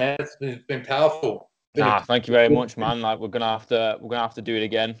doing this, man. It's been powerful. Thank you very much, man. Like, we're gonna have to do it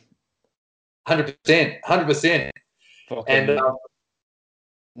again. 100%. And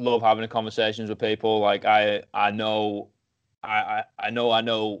love having conversations with people. Like, I know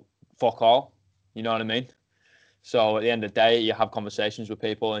fuck all. You know what I mean? So at the end of the day, you have conversations with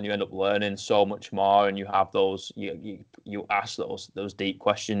people and you end up learning so much more, and you have those you ask those deep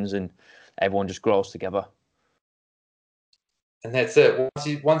questions, and everyone just grows together. And that's it.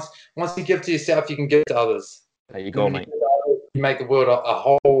 Once you give to yourself, you can give to others. There you go, mate. You make the world a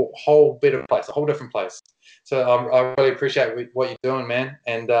whole better place, a whole different place. So I really appreciate what you're doing, man,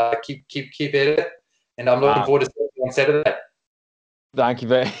 and keep at it. And I'm looking forward to seeing you on Saturday. Thank you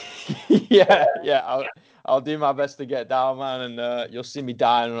very. yeah. I'll do my best to get down, man, and you'll see me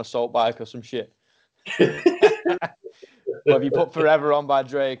dying on an assault bike or some shit. Well, if you put Forever on by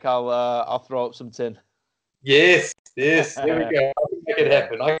Drake, I'll throw up some tin. Yes. There we go. I can make it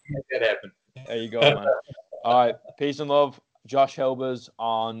happen. I can make that happen. There you go, man. All right. Peace and love. Josh Hilbers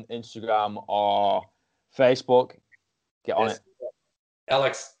on Instagram or Facebook. Get on it.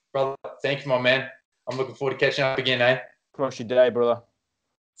 Alex, brother, thank you, my man. I'm looking forward to catching up again, eh? Crush your day, brother.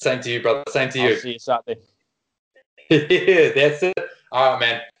 Same to you, brother. Same to you. I'll see you Saturday. Yeah, that's it. All right,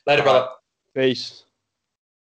 man. Later, brother. Peace.